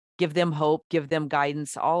people, give them hope, give them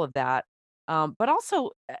guidance, all of that. But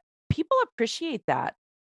also, people appreciate that.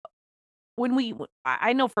 When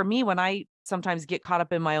I know for me, when I sometimes get caught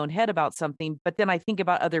up in my own head about something, but then I think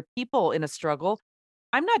about other people in a struggle,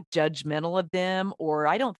 I'm not judgmental of them or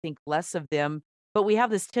I don't think less of them, but we have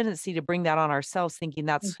this tendency to bring that on ourselves thinking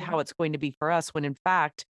that's Mhm. how it's going to be for us when in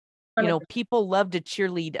fact, 100%. people love to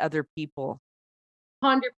cheerlead other people.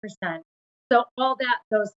 100%. So all that,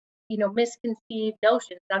 those, misconceived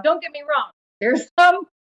notions. Now, don't get me wrong. There's some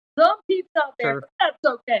peeps out there, Sure. but that's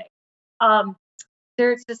okay. Um,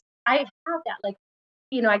 there's just I have that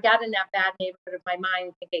I got in that bad neighborhood of my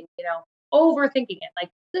mind thinking, overthinking it. Like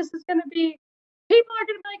this is gonna be people are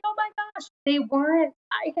gonna be like, oh my gosh. They weren't.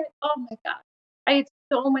 I had oh my gosh. I had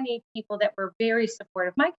so many people that were very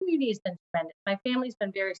supportive. My community has been tremendous. My family's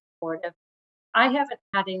been very supportive. I haven't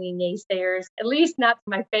had any naysayers, at least not to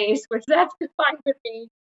my face, which that's fine with me.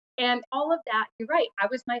 And all of that, you're right. I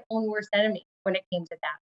was my own worst enemy when it came to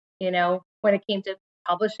that. When it came to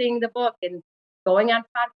publishing the book and going on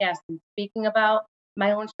podcasts and speaking about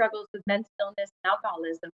my own struggles with mental illness and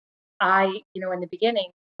alcoholism. In the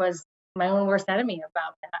beginning was my own worst enemy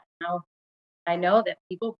about that. Now I know that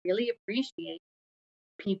people really appreciate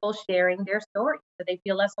people sharing their stories so they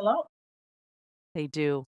feel less alone. They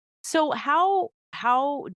do. So how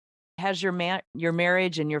has your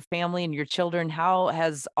marriage and your family and your children, how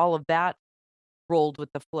has all of that rolled with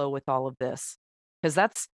the flow with all of this? Because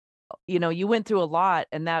that's you went through a lot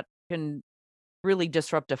and that can really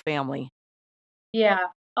disrupt a family. Yeah.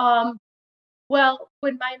 Well,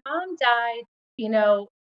 when my mom died,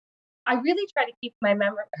 I really try to keep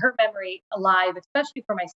her memory alive, especially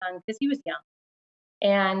for my son because he was young,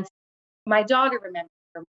 and my daughter remembers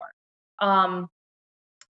her more.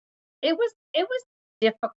 It was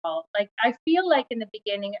difficult. Like I feel like in the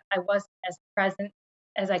beginning I wasn't as present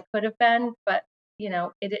as I could have been, but it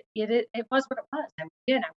was what it was. I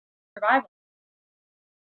was survival.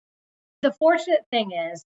 The fortunate thing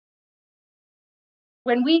is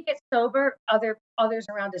when we get sober, others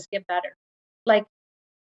around us get better. Like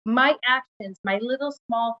my actions, my little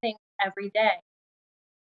small things every day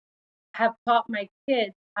have taught my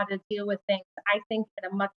kids how to deal with things, I think,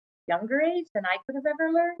 at a much younger age than I could have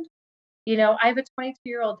ever learned. I have a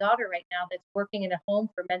 22-year-old daughter right now that's working in a home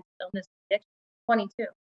for mental illness and addiction. 22.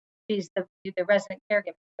 She's the resident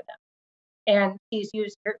caregiver for them, and she's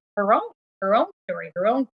used her own story, her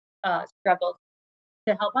own struggles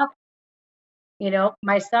to help others.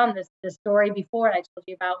 My son, the story before I told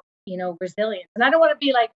you about, resilience, and I don't want to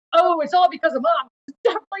be like, oh, it's all because of mom. It's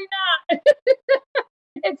definitely not.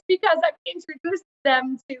 It's because I've introduced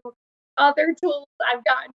them to other tools I've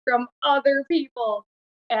gotten from other people.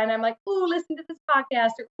 And I'm like, "Ooh, listen to this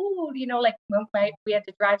podcast," or "Ooh," like we had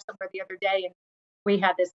to drive somewhere the other day, and we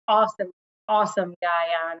had this awesome guy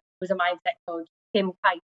on who's a mindset coach, Tim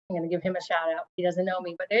Kite. I'm going to give him a shout out. He doesn't know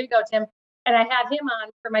me, but there you go, Tim. And I had him on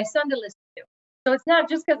for my son to listen to. So it's not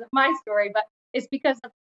just because of my story, but it's because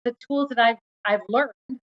of the tools that I've learned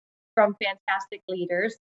from fantastic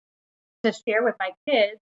leaders to share with my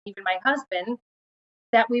kids, even my husband,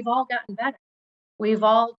 that we've all gotten better. We've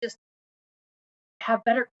all just have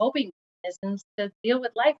better coping mechanisms to deal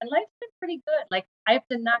with life. And life's been pretty good. Like, I have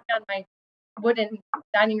to knock on my wooden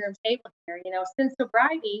dining room table here. Since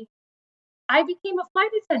sobriety, I became a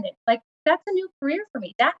flight attendant. Like, that's a new career for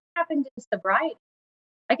me. That happened in sobriety.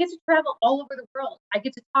 I get to travel all over the world. I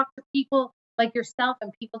get to talk to people like yourself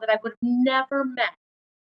and people that I would have never met.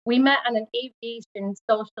 We met on an aviation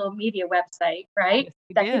social media website, right?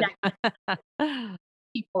 Yes,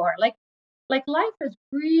 Before. Like life is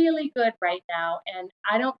really good right now, and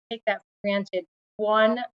I don't take that for granted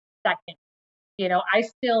 1 second. I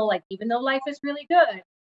still, like, even though life is really good,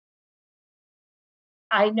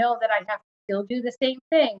 I know that I have to still do the same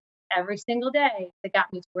thing every single day that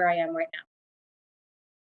got me to where I am right now.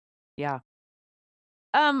 yeah.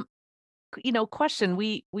 Um, question,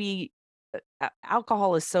 we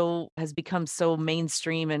alcohol has become so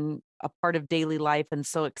mainstream and a part of daily life and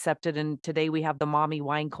so accepted, and today we have the mommy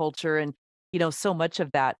wine culture and, so much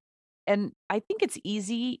of that. And I think it's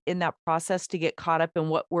easy in that process to get caught up in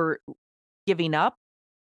what we're giving up,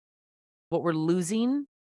 what we're losing,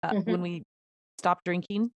 when Hmm. we stop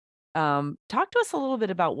drinking. Talk to us a little bit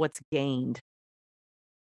about what's gained.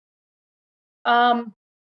 Um,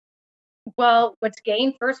 well, what's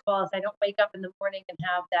gained, first of all, is I don't wake up in the morning and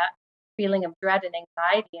have that feeling of dread and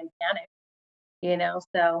anxiety and panic.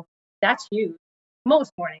 So that's huge.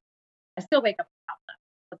 Most mornings, I still wake up without that,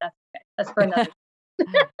 but that's okay. That's for another.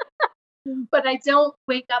 But I don't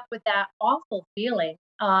wake up with that awful feeling.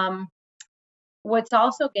 What's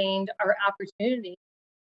also gained are opportunities.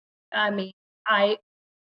 I mean, I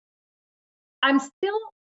I'm still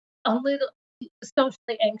a little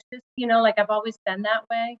socially anxious, like I've always been that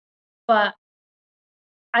way, but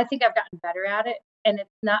I think I've gotten better at it, and it's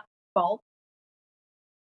not fault.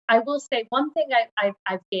 I will say one thing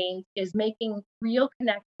I've gained is making real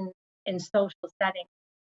connections in social settings.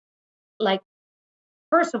 Like,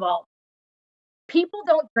 first of all, people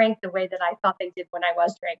don't drink the way that I thought they did when I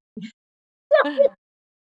was drinking.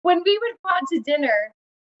 When we would go out to dinner,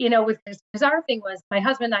 with this, because our thing was my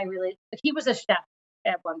husband and I really, he was a chef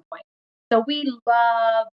at one point. So we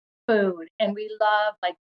love food, and we love,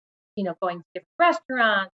 like, going to different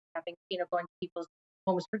restaurants, having, going to people's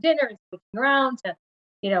homes for dinner and switching around to,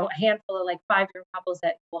 a handful of like 5 different couples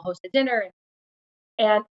that will host a dinner.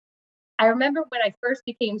 And I remember when I first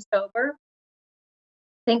became sober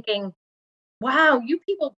thinking, wow, you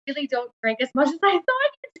people really don't drink as much as I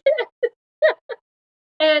thought you did.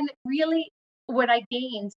 And really, what I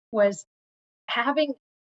gained was having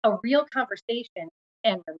a real conversation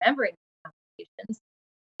and remembering conversations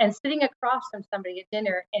and sitting across from somebody at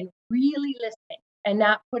dinner and really listening and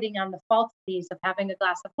not putting on the falsities of having a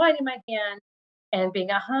glass of wine in my hand and being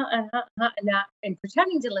and not and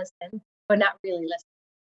pretending to listen, but not really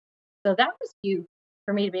listening. So that was huge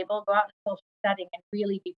for me to be able to go out in a social setting and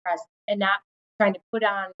really be present and not trying to put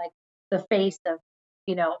on like the face of,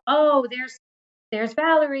 oh, there's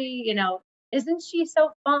Valerie, isn't she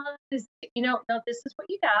so fun? No, this is what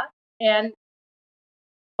you got. And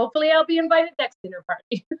hopefully I'll be invited next dinner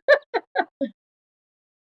party.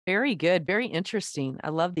 Very good, very interesting. I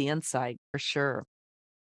love the insight for sure.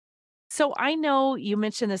 So I know you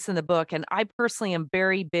mentioned this in the book, and I personally am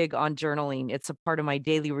very big on journaling. It's a part of my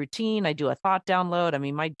daily routine. I do a thought download. I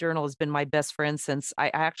mean, my journal has been my best friend since I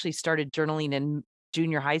actually started journaling in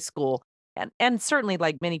junior high school. And certainly,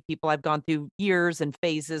 like many people, I've gone through years and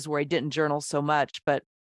phases where I didn't journal so much, but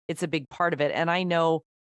it's a big part of it. And I know,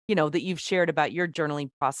 that you've shared about your journaling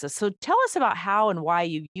process. So tell us about how and why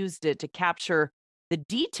you used it to capture the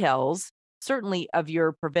details, certainly of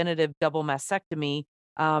your preventative double mastectomy,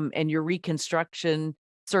 and your reconstruction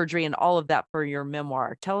surgery and all of that for your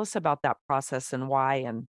memoir. Tell us about that process and why.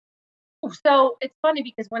 And So it's funny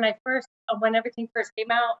because when everything first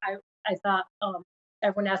came out, I thought,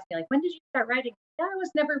 everyone asked me like, when did you start writing? Yeah, I was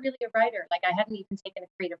never really a writer. Like, I hadn't even taken a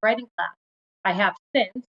creative writing class. I have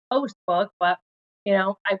since post book, but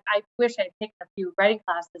I wish I'd taken a few writing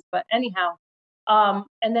classes. But anyhow,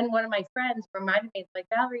 and then one of my friends reminded me, like,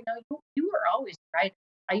 Valerie, no, you were always a writer.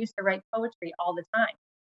 I used to write poetry all the time.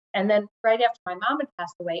 And then right after my mom had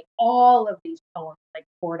passed away, all of these poems like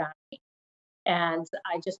poured on me. And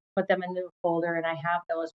I just put them in the folder and I have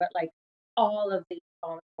those, but like all of these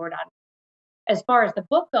poems poured on. As far as the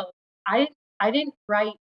book goes, I didn't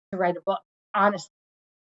write to write a book, honestly.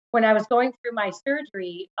 When I was going through my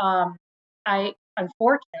surgery, I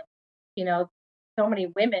unfortunately, you know, so many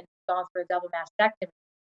women gone through a double mastectomy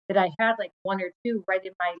that I had like one or two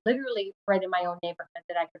literally right in my own neighborhood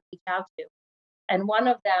that I could reach out to. And one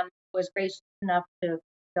of them was gracious enough to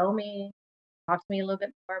show me, talk to me a little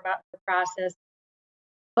bit more about the process.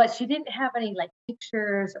 But she didn't have any like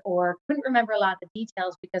pictures or couldn't remember a lot of the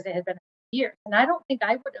details because it had been years. And I don't think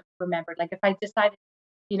I would have remembered. Like if I decided,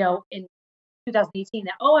 in 2018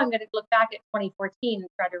 that, I'm going to look back at 2014 and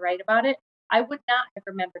try to write about it, I would not have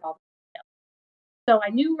remembered all the details. So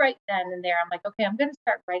I knew right then and there, I'm like, okay, I'm going to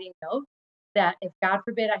start writing notes that if God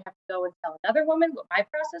forbid I have to go and tell another woman what my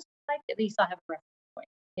process was like, at least I'll have a reference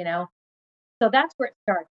point. So that's where it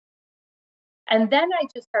started. And then I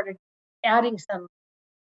just started adding some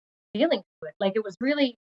feeling to it. Like it was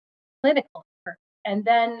really clinical. And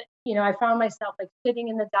then, I found myself like sitting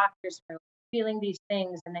in the doctor's room, feeling these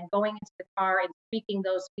things, and then going into the car and speaking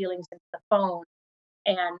those feelings into the phone.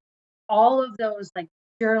 And all of those, like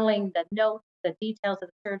journaling the notes, the details of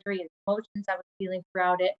the surgery and emotions I was feeling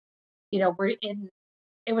throughout it,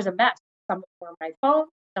 it was a mess. Some were on my phone,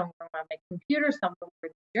 some were on my computer, some were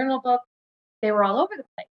in the journal book. They were all over the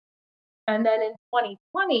place. And then in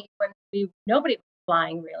 2020, when nobody was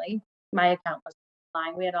flying really, my account was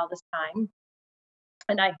flying. We had all this time.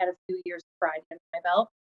 And I had a few years of pride in my belt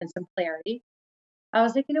and some clarity. I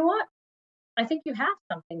was like, you know what? I think you have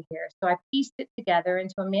something here. So I pieced it together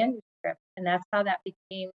into a manuscript. And that's how that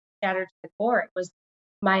became Shattered to the Core. It was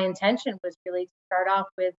my intention was really to start off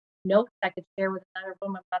with notes I could share with another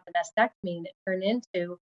woman about the mastectomy. And it turned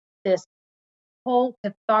into this whole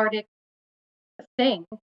cathartic thing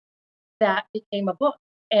that became a book.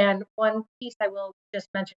 And one piece I will just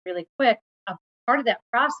mention really quick, a part of that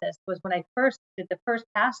process was when I first did the first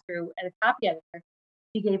pass through at a copy editor,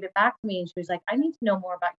 she gave it back to me and she was like, I need to know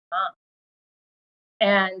more about your mom.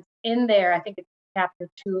 And in there, I think it's chapter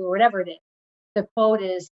 2 or whatever it is, the quote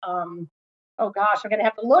is, oh gosh, I'm gonna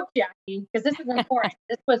have to look, Jackie, because this is important.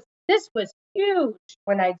 This was huge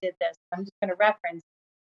when I did this. I'm just gonna reference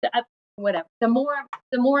whatever. The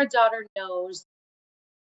more a daughter knows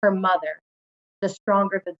her mother, the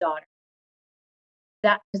stronger the daughter.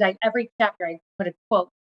 That because every chapter I put a quote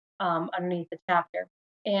underneath the chapter,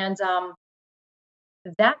 and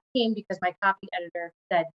that came because my copy editor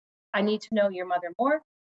said, "I need to know your mother more,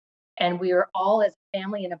 and we are all as a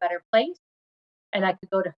family in a better place." And I could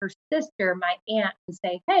go to her sister, my aunt, and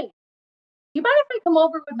say, "Hey, do you mind if I come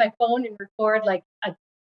over with my phone and record like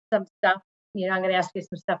some stuff? I'm going to ask you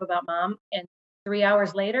some stuff about mom." And 3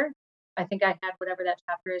 hours later, I think I had whatever that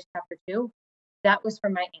chapter is, chapter 2. That was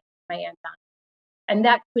from my aunt Donna. And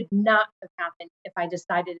that could not have happened if I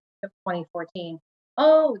decided in 2014,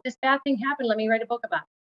 oh, this bad thing happened. Let me write a book about it.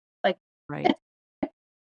 Like, right.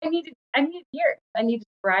 I needed years. I needed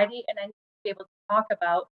variety, and I needed to be able to talk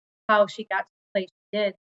about how she got to the place she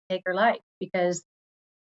did to take her life, because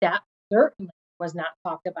that certainly was not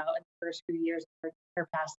talked about in the first few years of her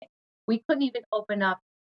passing. We couldn't even open up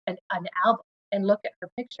an album and look at her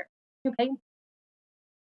picture. Too painful.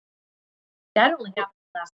 That only happened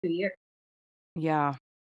in the last 2 years. Yeah.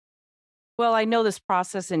 Well, I know this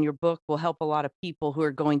process in your book will help a lot of people who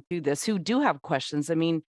are going through this, who do have questions. I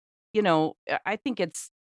mean, I think it's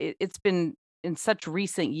been in such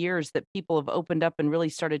recent years that people have opened up and really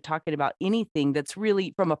started talking about anything that's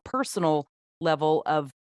really from a personal level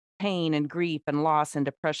of pain and grief and loss and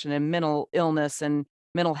depression and mental illness and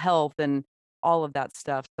mental health and all of that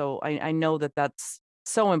stuff. So I know that that's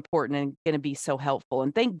so important and going to be so helpful.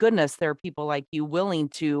 And thank goodness there are people like you willing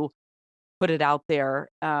to put it out there,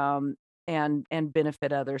 and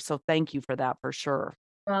benefit others. So thank you for that for sure.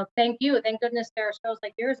 Well, thank you. Thank goodness there are shows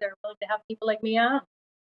like yours that are willing to have people like me on.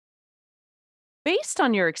 Based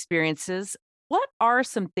on your experiences, what are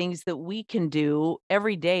some things that we can do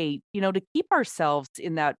every day, to keep ourselves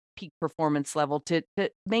in that peak performance level, to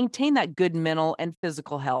maintain that good mental and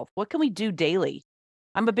physical health? What can we do daily?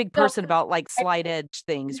 I'm a big So, person about like slight edge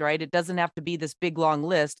things, right? It doesn't have to be this big long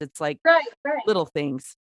list. It's like right. little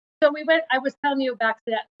things. So I was telling you back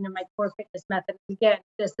to that, my core fitness method. Again,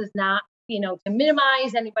 this is not, to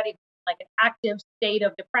minimize anybody like an active state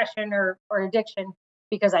of depression or addiction,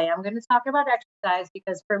 because I am going to talk about exercise,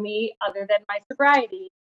 because for me, other than my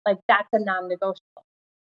sobriety, like that's a non-negotiable.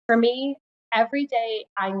 For me, every day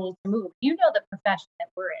I need to move. The profession that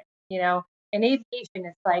we're in, in aviation,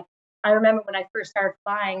 it's like, I remember when I first started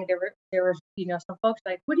flying, there were some folks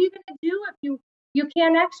like, what are you going to do if you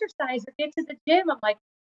can't exercise or get to the gym? I'm like,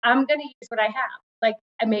 I'm going to use what I have. Like,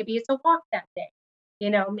 and maybe it's a walk that day.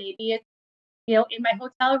 Maybe it's, in my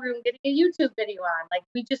hotel room getting a YouTube video on. Like,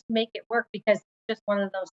 we just make it work because it's just one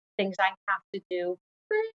of those things I have to do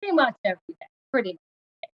pretty much every day. Pretty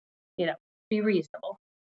much, be reasonable.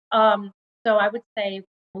 So I would say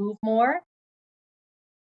move more,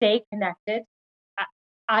 stay connected.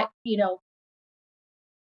 I,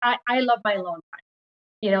 I love my alone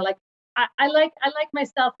time. Like I like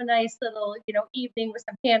myself a nice little, evening with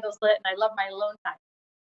some candles lit, and I love my alone time.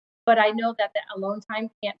 But I know that the alone time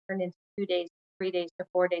can't turn into 2 days, 3 days to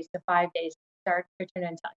 4 days to 5 days, start to turn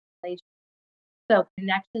into isolation. So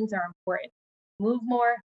connections are important. Move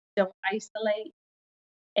more, don't isolate.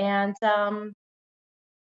 And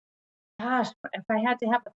gosh, if I had to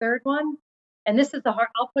have a third one, and this is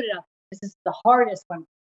I'll put it up. This is the hardest one.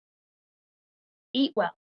 Eat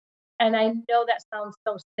well. And I know that sounds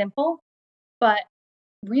so simple, but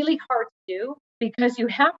really hard to do because you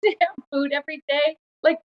have to have food every day.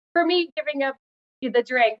 Like for me, giving up the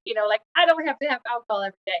drink, like I don't have to have alcohol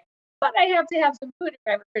every day, but I have to have some food in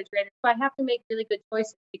my refrigerator. So I have to make really good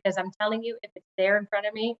choices because I'm telling you, if it's there in front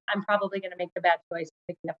of me, I'm probably going to make the bad choice of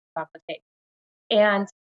picking up the chocolate cake. And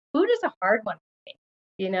food is a hard one for me.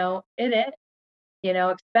 It is,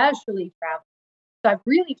 especially travel. So I've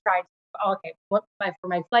really tried for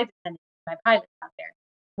my flight attendants, my pilots out there,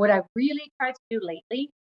 what I've really tried to do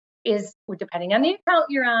lately is, depending on the account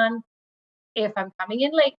you're on, if I'm coming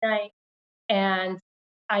in late night and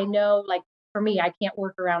I know, like for me, I can't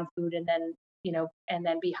work around food and then,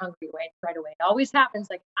 be hungry right away. It always happens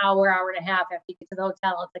like hour and a half after you get to the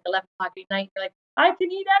hotel. It's like 11 o'clock at night. You're like, I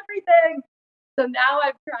can eat everything. So now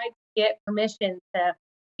I've tried to get permission to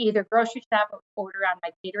either grocery shop or order on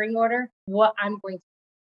my catering order what I'm going to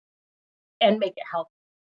and make it healthy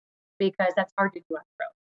because that's hard to do on the road.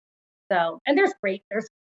 So, and there's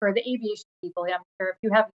for the aviation people. I'm sure if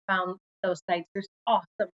you haven't found those sites, there's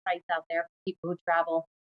awesome sites out there for people who travel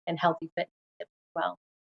and healthy fitness as well.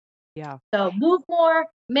 Yeah. So move more,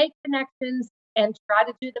 make connections, and try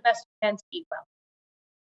to do the best you can to eat well.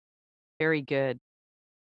 Very good.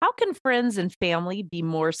 How can friends and family be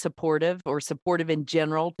more supportive or supportive in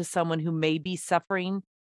general to someone who may be suffering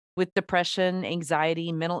with depression,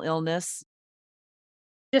 anxiety, mental illness?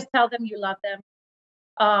 Just tell them you love them.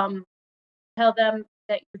 Um, Tell them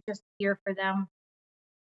that you're just here for them.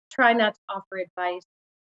 Try not to offer advice.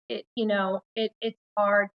 It's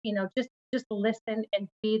hard. Just listen and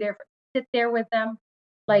be there. Sit there with them.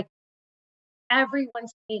 Like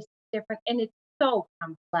everyone's case is different, and it's so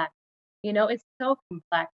complex. It's so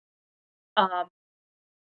complex. Um,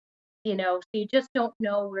 so you just don't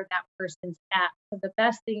know where that person's at. So the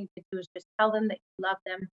best thing you can do is just tell them that you love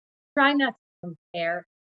them. Try not to compare.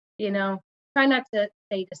 You know, Try not to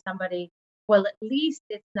say to somebody, "Well, at least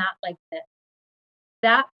it's not like this."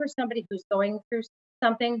 That for somebody who's going through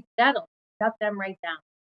something, that'll shut them right down.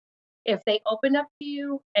 If they open up to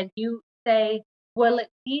you and you say, "Well, at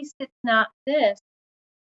least it's not this,"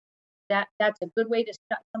 that's a good way to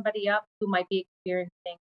shut somebody up who might be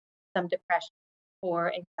experiencing some depression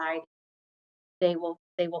or anxiety. They will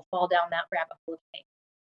fall down that rabbit hole of pain.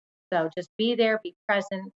 So just be there, be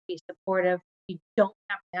present, be supportive. You don't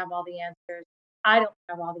have to have all the answers. I don't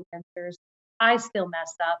have all the answers. I still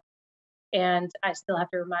mess up, and I still have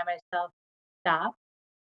to remind myself, stop,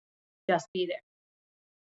 just be there.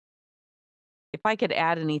 If I could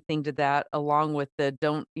add anything to that along with the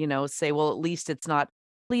don't, say, well, at least it's not,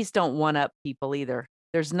 please don't one up people either.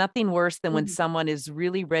 There's nothing worse than when Mhm. someone is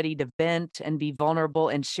really ready to vent and be vulnerable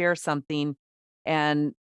and share something,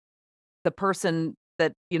 and the person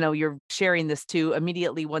that, you're sharing this to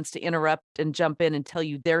immediately wants to interrupt and jump in and tell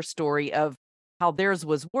you their story of how theirs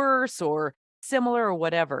was worse or similar or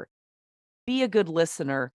whatever. Be a good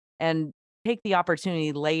listener and take the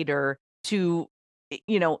opportunity later to,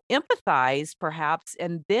 empathize perhaps,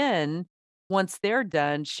 and then once they're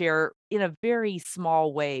done, share in a very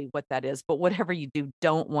small way what that is. But whatever you do,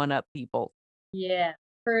 don't one up people. Yeah,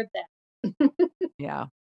 heard that. Yeah.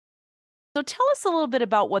 So tell us a little bit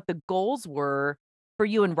about what the goals were for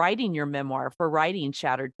you in writing your memoir, for writing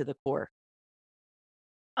Shattered to the Core.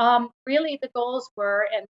 Really, the goals were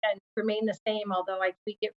and remain the same, although I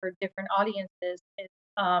tweak it for different audiences. And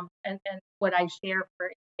what I share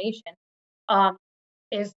for information um,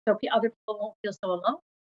 is so other people won't feel so alone.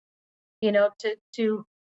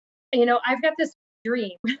 I've got this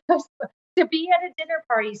dream to be at a dinner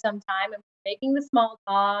party sometime and making the small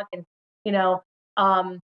talk and you know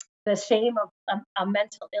um, the shame of a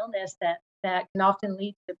mental illness that can often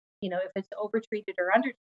lead to if it's overtreated or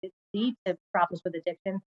undertreated lead to problems with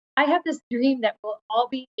addiction. I have this dream that we'll all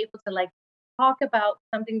be able to like talk about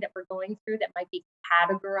something that we're going through that might be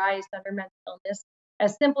categorized under mental illness,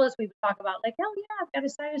 as simple as we would talk about, like, oh yeah, I've got a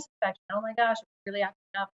sinus infection. Oh my gosh, it's really acting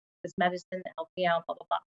up. This medicine that helped me out, blah, blah,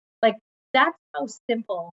 blah. Like, that's how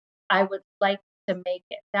simple I would like to make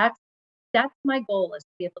it. That's my goal, is to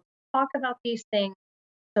be able to talk about these things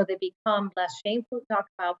so they become less shameful to talk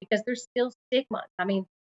about, because there's still stigma. I mean,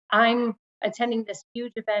 I'm attending this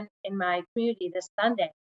huge event in my community this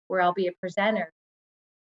Sunday where I'll be a presenter.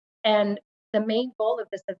 And the main goal of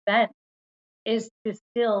this event is to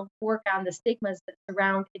still work on the stigmas that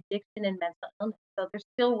surround addiction and mental illness. So there's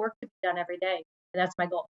still work to be done every day. And that's my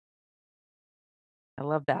goal. I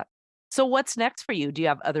love that. So what's next for you? Do you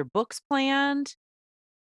have other books planned?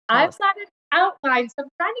 Tell I've us. got an outline, so I'm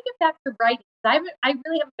trying to get back to writing. I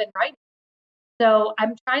really haven't been writing. So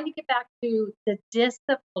I'm trying to get back to the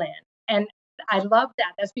discipline. And I love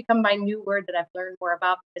that. That's become my new word that I've learned more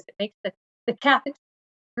about, because it makes the Catholic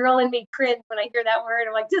girl in me cringe when I hear that word.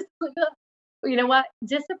 I'm like, discipline. You know what?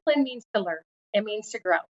 Discipline means to learn. It means to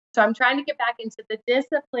grow. So I'm trying to get back into the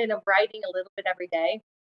discipline of writing a little bit every day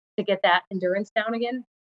to get that endurance down again,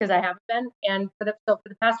 because I haven't been. And for the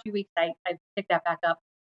past few weeks, I picked that back up.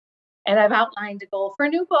 And I've outlined a goal for a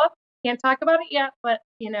new book. Can't talk about it yet, but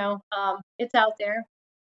it's out there.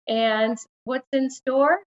 And what's in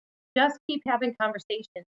store? Just keep having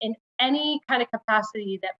conversations in any kind of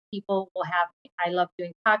capacity that people will have. I love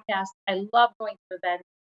doing podcasts. I love going to events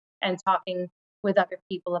and talking with other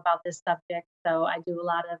people about this subject. So I do a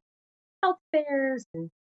lot of health fairs, and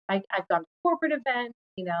I've gone to corporate events.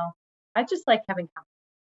 I just like having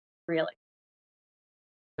conversations, really.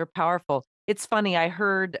 They're powerful. It's funny, I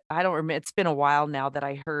don't remember, it's been a while now that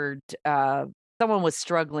I heard, someone was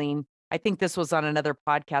struggling. I think this was on another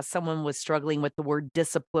podcast. Someone was struggling with the word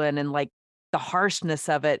discipline and, like, the harshness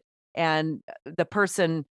of it, and, the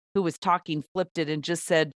person who was talking flipped it and just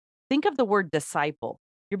said, "Think of the word disciple.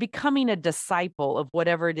 You're becoming a disciple of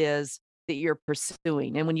whatever it is that you're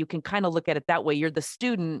pursuing," and when you can kinda look at it that way, you're the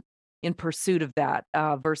student in pursuit of that,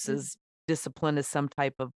 Mm. versus discipline as some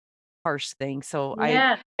type of harsh thing, so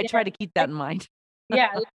Yeah, I yeah. try to keep that in mind. Yeah,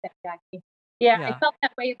 I love that, Jackie. Yeah, I Yeah. felt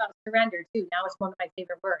that way about surrender too. Now it's one of my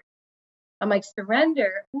favorite words. I'm like,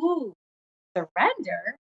 surrender. Ooh,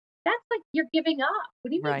 surrender? That's like you're giving up. What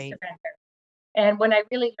do you mean Right. surrender? And when I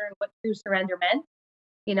really learned what true surrender meant,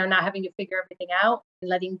 not having to figure everything out and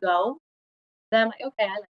letting go, then I'm like, okay,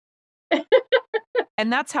 I like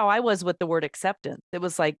And that's how I was with the word acceptance. It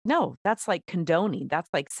was like, no, that's like condoning. That's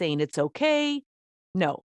like saying it's okay.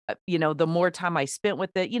 No, the more time I spent with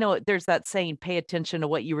it, there's that saying, pay attention to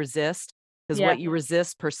what you resist, because yeah. what you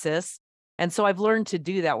resist persists. And so I've learned to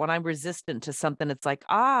do that. When I'm resistant to something, it's like,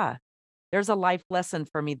 there's a life lesson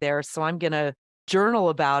for me there. So I'm going to journal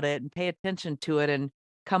about it and pay attention to it and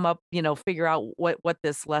come up, figure out what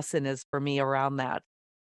this lesson is for me around that.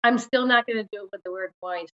 I'm still not gonna do it with the word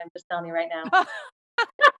moist. I'm just telling you right now. I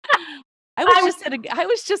I'm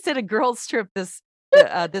was just at a girls trip this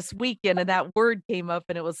weekend, and that word came up,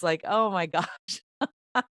 and it was like, "Oh my gosh."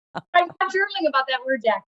 I'm not journaling about that word,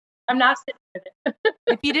 Jackie. I'm not sitting with it.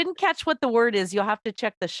 If you didn't catch what the word is, you'll have to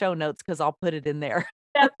check the show notes because 'cause I'll put it in there.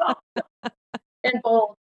 That's all. And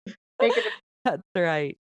bold. Make it That's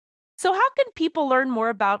right. So how can people learn more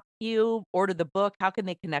about you, order the book? How can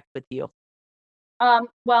they connect with you?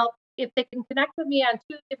 well, if they can connect with me on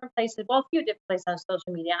two different places, well, a few different places on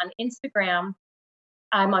social media. On Instagram,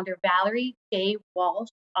 I'm under Valerie J. Walsh,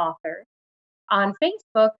 author. On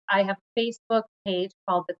Facebook, I have a Facebook page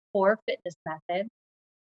called The Core Fitness Method.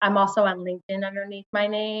 I'm also on LinkedIn underneath my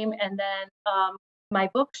name. And then my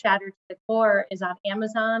book, Shattered to the Core, is on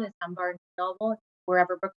Amazon. It's on Barnes& and Noble,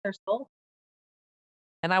 wherever books are sold.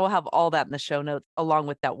 And I will have all that in the show notes along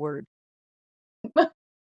with that word,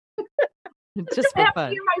 just for That be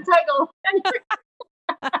fun. my title.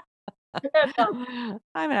 That's all.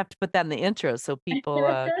 I'm gonna have to put that in the intro so people,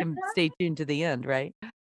 can stay tuned to the end, right?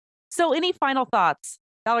 So any final thoughts?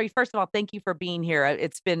 Valerie, first of all, thank you for being here.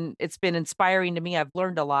 It's been inspiring to me. I've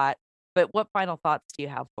learned a lot, but what final thoughts do you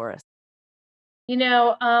have for us?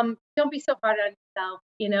 Don't be so hard on yourself.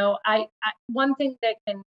 I one thing that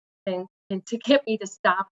can to get me to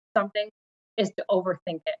stop something is to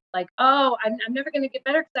overthink it. Like, oh, I'm never going to get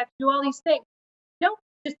better because I have to do all these things. No,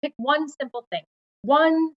 just pick one simple thing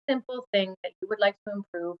that you would like to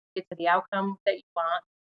improve, get to the outcome that you want,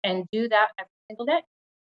 and do that every single day.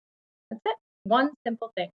 That's it. One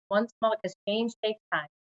simple thing, one small, because change takes time.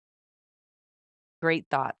 Great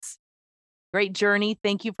thoughts. Great journey.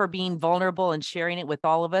 Thank you for being vulnerable and sharing it with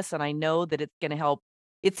all of us, and I know that it's gonna help.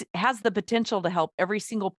 It has the potential to help every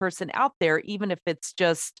single person out there, even if it's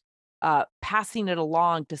just, passing it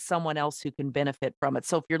along to someone else who can benefit from it.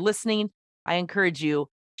 So if you're listening, I encourage you,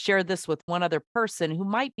 share this with one other person who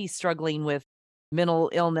might be struggling with mental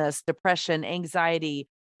illness, depression, anxiety,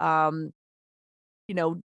 um,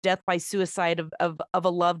 death by suicide of a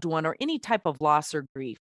loved one, or any type of loss or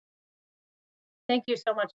grief. Thank you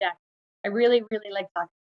so much, Jack. I really, really like talking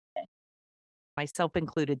today. Myself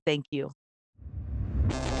included. Thank you.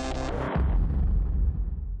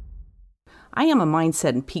 I am a mindset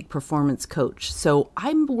and peak performance coach, so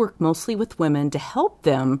I work mostly with women to help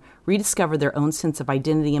them rediscover their own sense of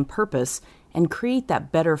identity and purpose and create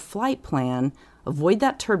that better flight plan, avoid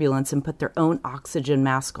that turbulence, and put their own oxygen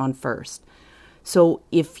mask on first. So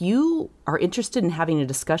if you are interested in having a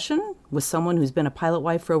discussion with someone who's been a pilot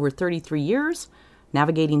wife for over 33 years,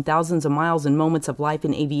 navigating thousands of miles and moments of life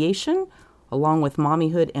in aviation, along with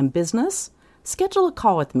mommyhood and business, schedule a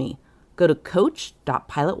call with me. Go to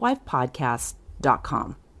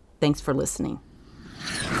coach.pilotwifepodcast.com. Thanks for listening.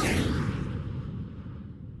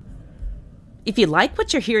 If you like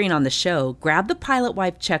what you're hearing on the show, grab the Pilot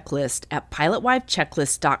Wife checklist at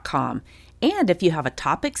pilotwifechecklist.com. And if you have a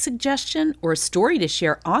topic suggestion or a story to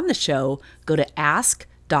share on the show, go to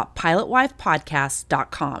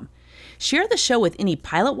ask.pilotwifepodcast.com. Share the show with any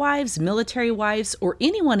pilot wives, military wives, or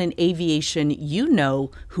anyone in aviation you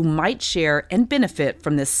know who might share and benefit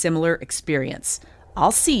from this similar experience.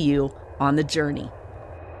 I'll see you on the journey.